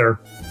to you, sir.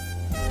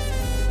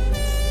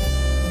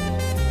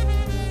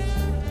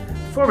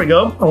 Before we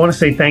go, I want to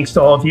say thanks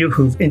to all of you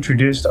who've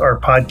introduced our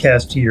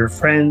podcast to your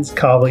friends,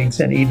 colleagues,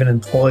 and even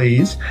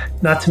employees,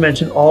 not to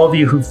mention all of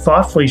you who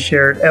thoughtfully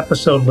shared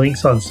episode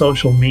links on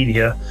social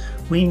media.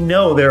 We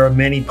know there are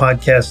many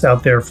podcasts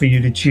out there for you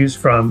to choose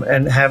from,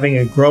 and having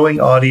a growing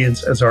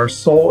audience is our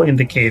sole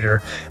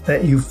indicator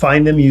that you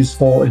find them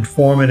useful,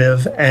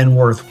 informative, and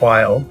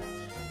worthwhile.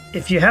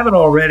 If you haven't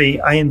already,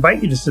 I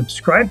invite you to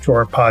subscribe to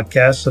our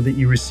podcast so that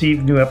you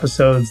receive new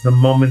episodes the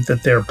moment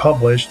that they're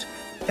published.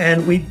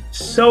 And we'd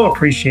so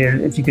appreciate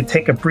it if you could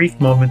take a brief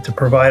moment to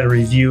provide a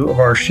review of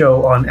our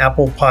show on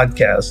Apple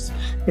Podcasts.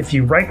 If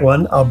you write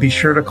one, I'll be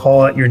sure to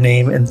call out your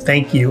name and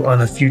thank you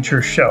on a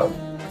future show.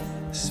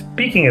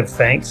 Speaking of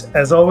thanks,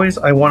 as always,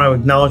 I want to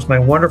acknowledge my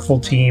wonderful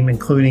team,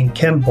 including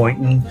Ken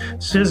Boynton,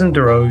 Susan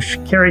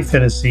DeRoche, Carrie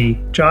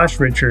Finnessy, Josh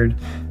Richard,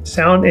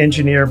 sound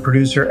engineer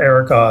producer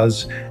Eric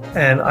Oz,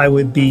 and I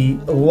would be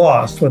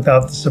lost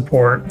without the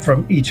support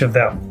from each of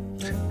them.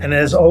 And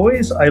as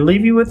always, I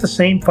leave you with the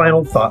same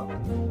final thought.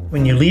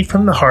 When you lead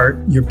from the heart,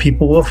 your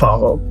people will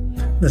follow.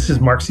 This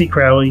is Mark C.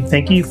 Crowley.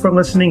 Thank you for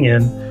listening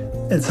in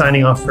and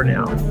signing off for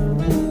now.